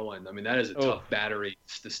get it going, I mean, that is a tough battery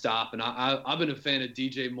to stop. And I've been a fan of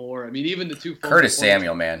DJ Moore. I mean, even the 2 Curtis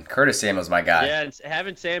Samuel, man. Curtis Samuel's my guy. Yeah, and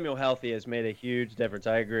having Samuel healthy has made a huge difference.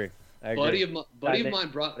 I agree. Buddy of mine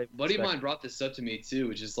brought this up to me, too,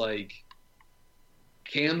 which is like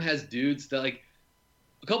Cam has dudes that, like,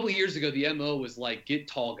 a couple of years ago, the MO was like, get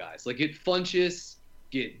tall guys. Like, get Funchess,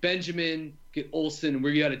 get Benjamin, get Olsen, and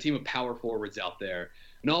we got a team of power forwards out there.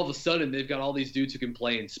 And all of a sudden, they've got all these dudes who can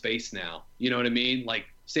play in space now. You know what I mean? Like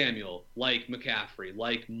Samuel, like McCaffrey,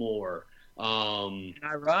 like Moore. And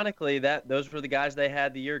ironically, those were the guys they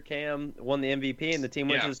had the year Cam won the MVP and the team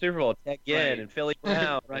went to the Super Bowl. Ted Ginn and Philly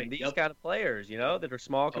Brown, and these kind of players, that are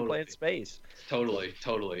small, can play in space. Totally.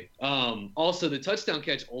 Also, the touchdown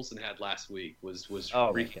catch Olsen had last week was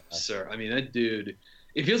freaking absurd. I mean, that dude.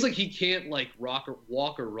 It feels like he can't like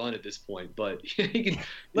walk or run at this point, but he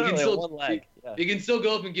can still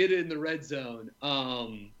go up and get it in the red zone.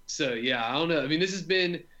 So yeah, I don't know. I mean, this has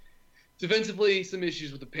been defensively some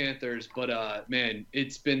issues with the Panthers, but man,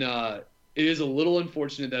 it is a little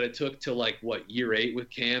unfortunate that it took to year 8 with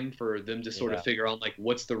Cam for them to sort of figure out like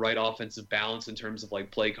what's the right offensive balance in terms of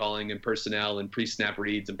like play calling and personnel and pre-snap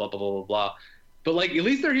reads and blah blah blah blah blah. But like at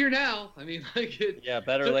least they're here now. I mean,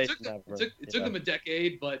 better late than never. It took them a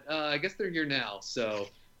decade, but I guess they're here now. So,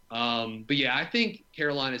 but yeah, I think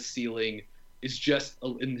Carolina's ceiling is just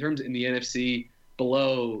in the NFC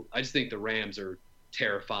below. I just think the Rams are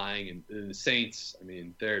terrifying, and the Saints. I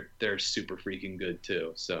mean, they're super freaking good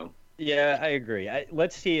too. So. Yeah, I agree.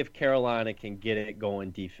 Let's see if Carolina can get it going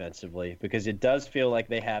defensively, because it does feel like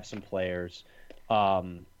they have some players.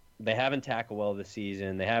 They haven't tackled well this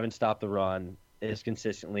season. They haven't stopped the run as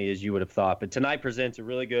consistently as you would have thought. But tonight presents a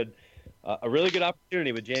really good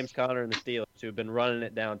opportunity with James Conner and the Steelers, who have been running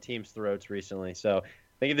it down teams' throats recently. So I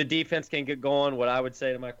think if the defense can get going, what I would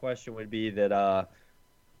say to my question would be that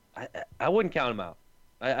I wouldn't count them out.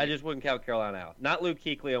 I just wouldn't count Carolina out. Not Luke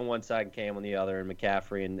Kuechly on one side and Cam on the other, and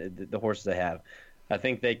McCaffrey and the horses they have. I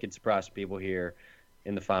think they could surprise people here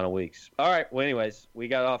in the final weeks. All right. Well, anyways, we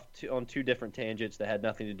got off on 2 different tangents that had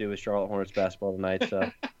nothing to do with Charlotte Hornets basketball tonight,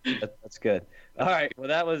 so that's good. All right. Well,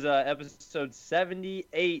 that was episode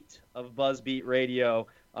 78 of BuzzBeat Radio.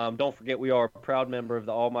 Don't forget, we are a proud member of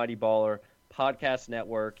the Almighty Baller Podcast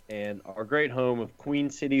Network and our great home of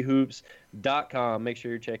QueenCityHoops.com. Make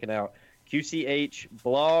sure you're checking out QCH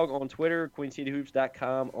blog on Twitter,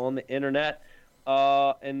 QueenCityHoops.com on the internet.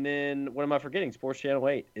 And then what am I forgetting? Sports Channel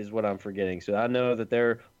 8 is what I'm forgetting. So I know that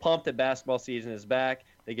they're pumped that basketball season is back.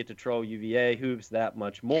 They get to troll UVA hoops that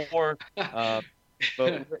much more.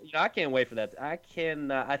 But I can't wait for that. I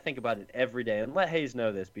think about it every day. And let Hayes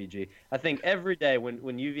know this, BG. I think every day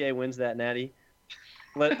when UVA wins that natty,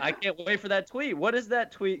 I can't wait for that tweet. What is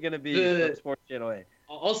that tweet going to be on Sports Channel 8?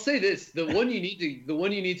 I'll say this: the one you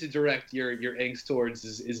need to direct your angst towards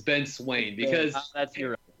is Ben Swain, because that's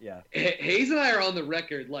your yeah. Hayes and I are on the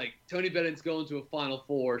record like Tony Bennett's going to a Final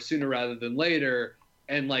Four sooner rather than later,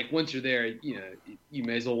 and like once you're there, you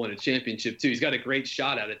may as well win a championship too. He's got a great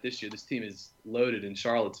shot at it this year. This team is loaded in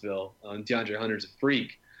Charlottesville. DeAndre Hunter's a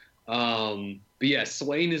freak. But yeah,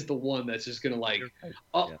 Swain is the one that's just gonna like.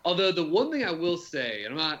 Although the one thing I will say,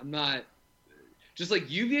 and I'm not just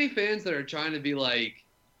like UVA fans that are trying to be like,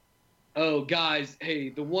 oh guys, hey,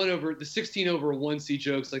 the 16 over 1C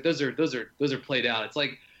jokes, like those are played out. It's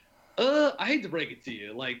like, I hate to break it to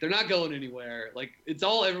you, like they're not going anywhere. Like it's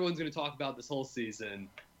all everyone's gonna talk about this whole season.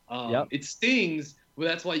 It stings. Well,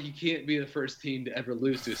 that's why you can't be the first team to ever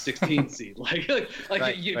lose to a 16 seed. You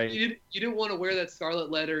didn't want to wear that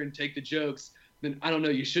scarlet letter and take the jokes. Then I don't know.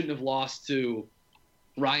 You shouldn't have lost to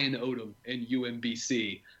Ryan Odom and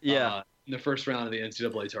UMBC. In the first round of the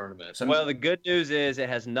NCAA tournament. Well, the good news is it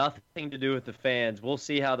has nothing to do with the fans. We'll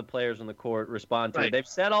see how the players on the court respond to it. They've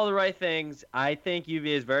said all the right things. I think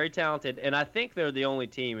UVA is very talented, and I think they're the only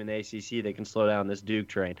team in the ACC that can slow down this Duke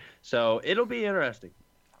train. So it'll be interesting.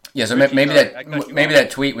 Yeah, so maybe that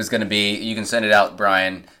tweet was going to be, you can send it out,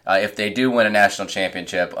 Brian, if they do win a national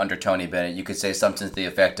championship under Tony Bennett, you could say something to the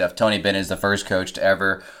effect of, Tony Bennett is the first coach to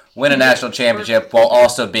ever win a national championship while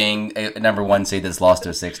also being a number 1 seed that's lost to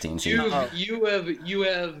a 16 seed. You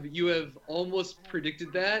have almost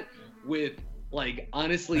predicted that with, like,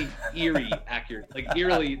 honestly eerie accurate. Like,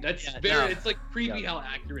 eerily, that's it's like creepy how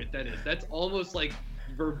accurate that is. That's almost like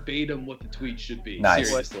verbatim what the tweet should be. Nice.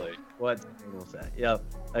 Seriously. What we'll say. Yep,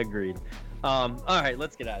 agreed. All right,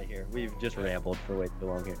 let's get out of here. We've just rambled for way too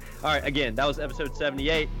long here. All right, again, that was episode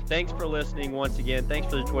 78. Thanks for listening once again. Thanks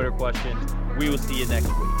for the Twitter questions. We will see you next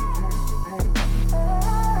week.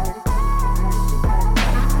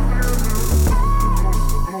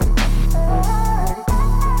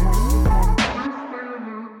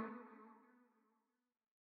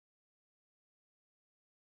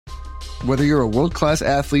 Whether you're a world-class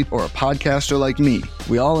athlete or a podcaster like me,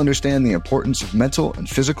 we all understand the importance of mental and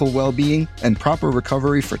physical well-being and proper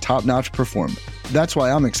recovery for top-notch performance. That's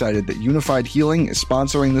why I'm excited that Unified Healing is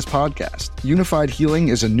sponsoring this podcast. Unified Healing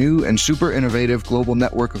is a new and super innovative global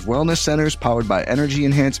network of wellness centers powered by Energy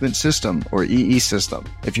Enhancement System, or EE System.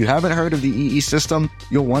 If you haven't heard of the EE System,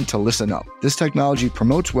 you'll want to listen up. This technology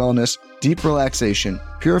promotes wellness, deep relaxation,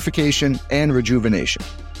 purification, and rejuvenation.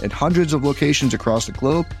 In hundreds of locations across the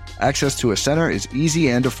globe, access to a center is easy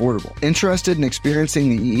and affordable. Interested in experiencing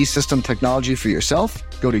the EE System technology for yourself?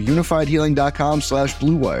 Go to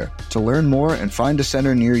unifiedhealing.com/bluewire to learn more and find a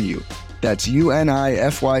center near you. That's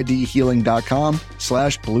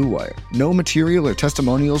unifydhealing.com/bluewire. No material or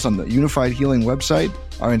testimonials on the Unified Healing website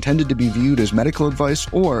are intended to be viewed as medical advice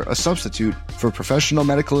or a substitute for professional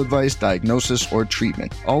medical advice, diagnosis, or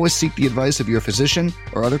treatment. Always seek the advice of your physician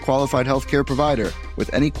or other qualified healthcare provider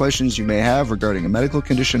with any questions you may have regarding a medical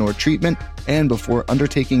condition or treatment and before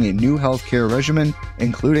undertaking a new healthcare regimen,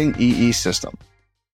 including EE System.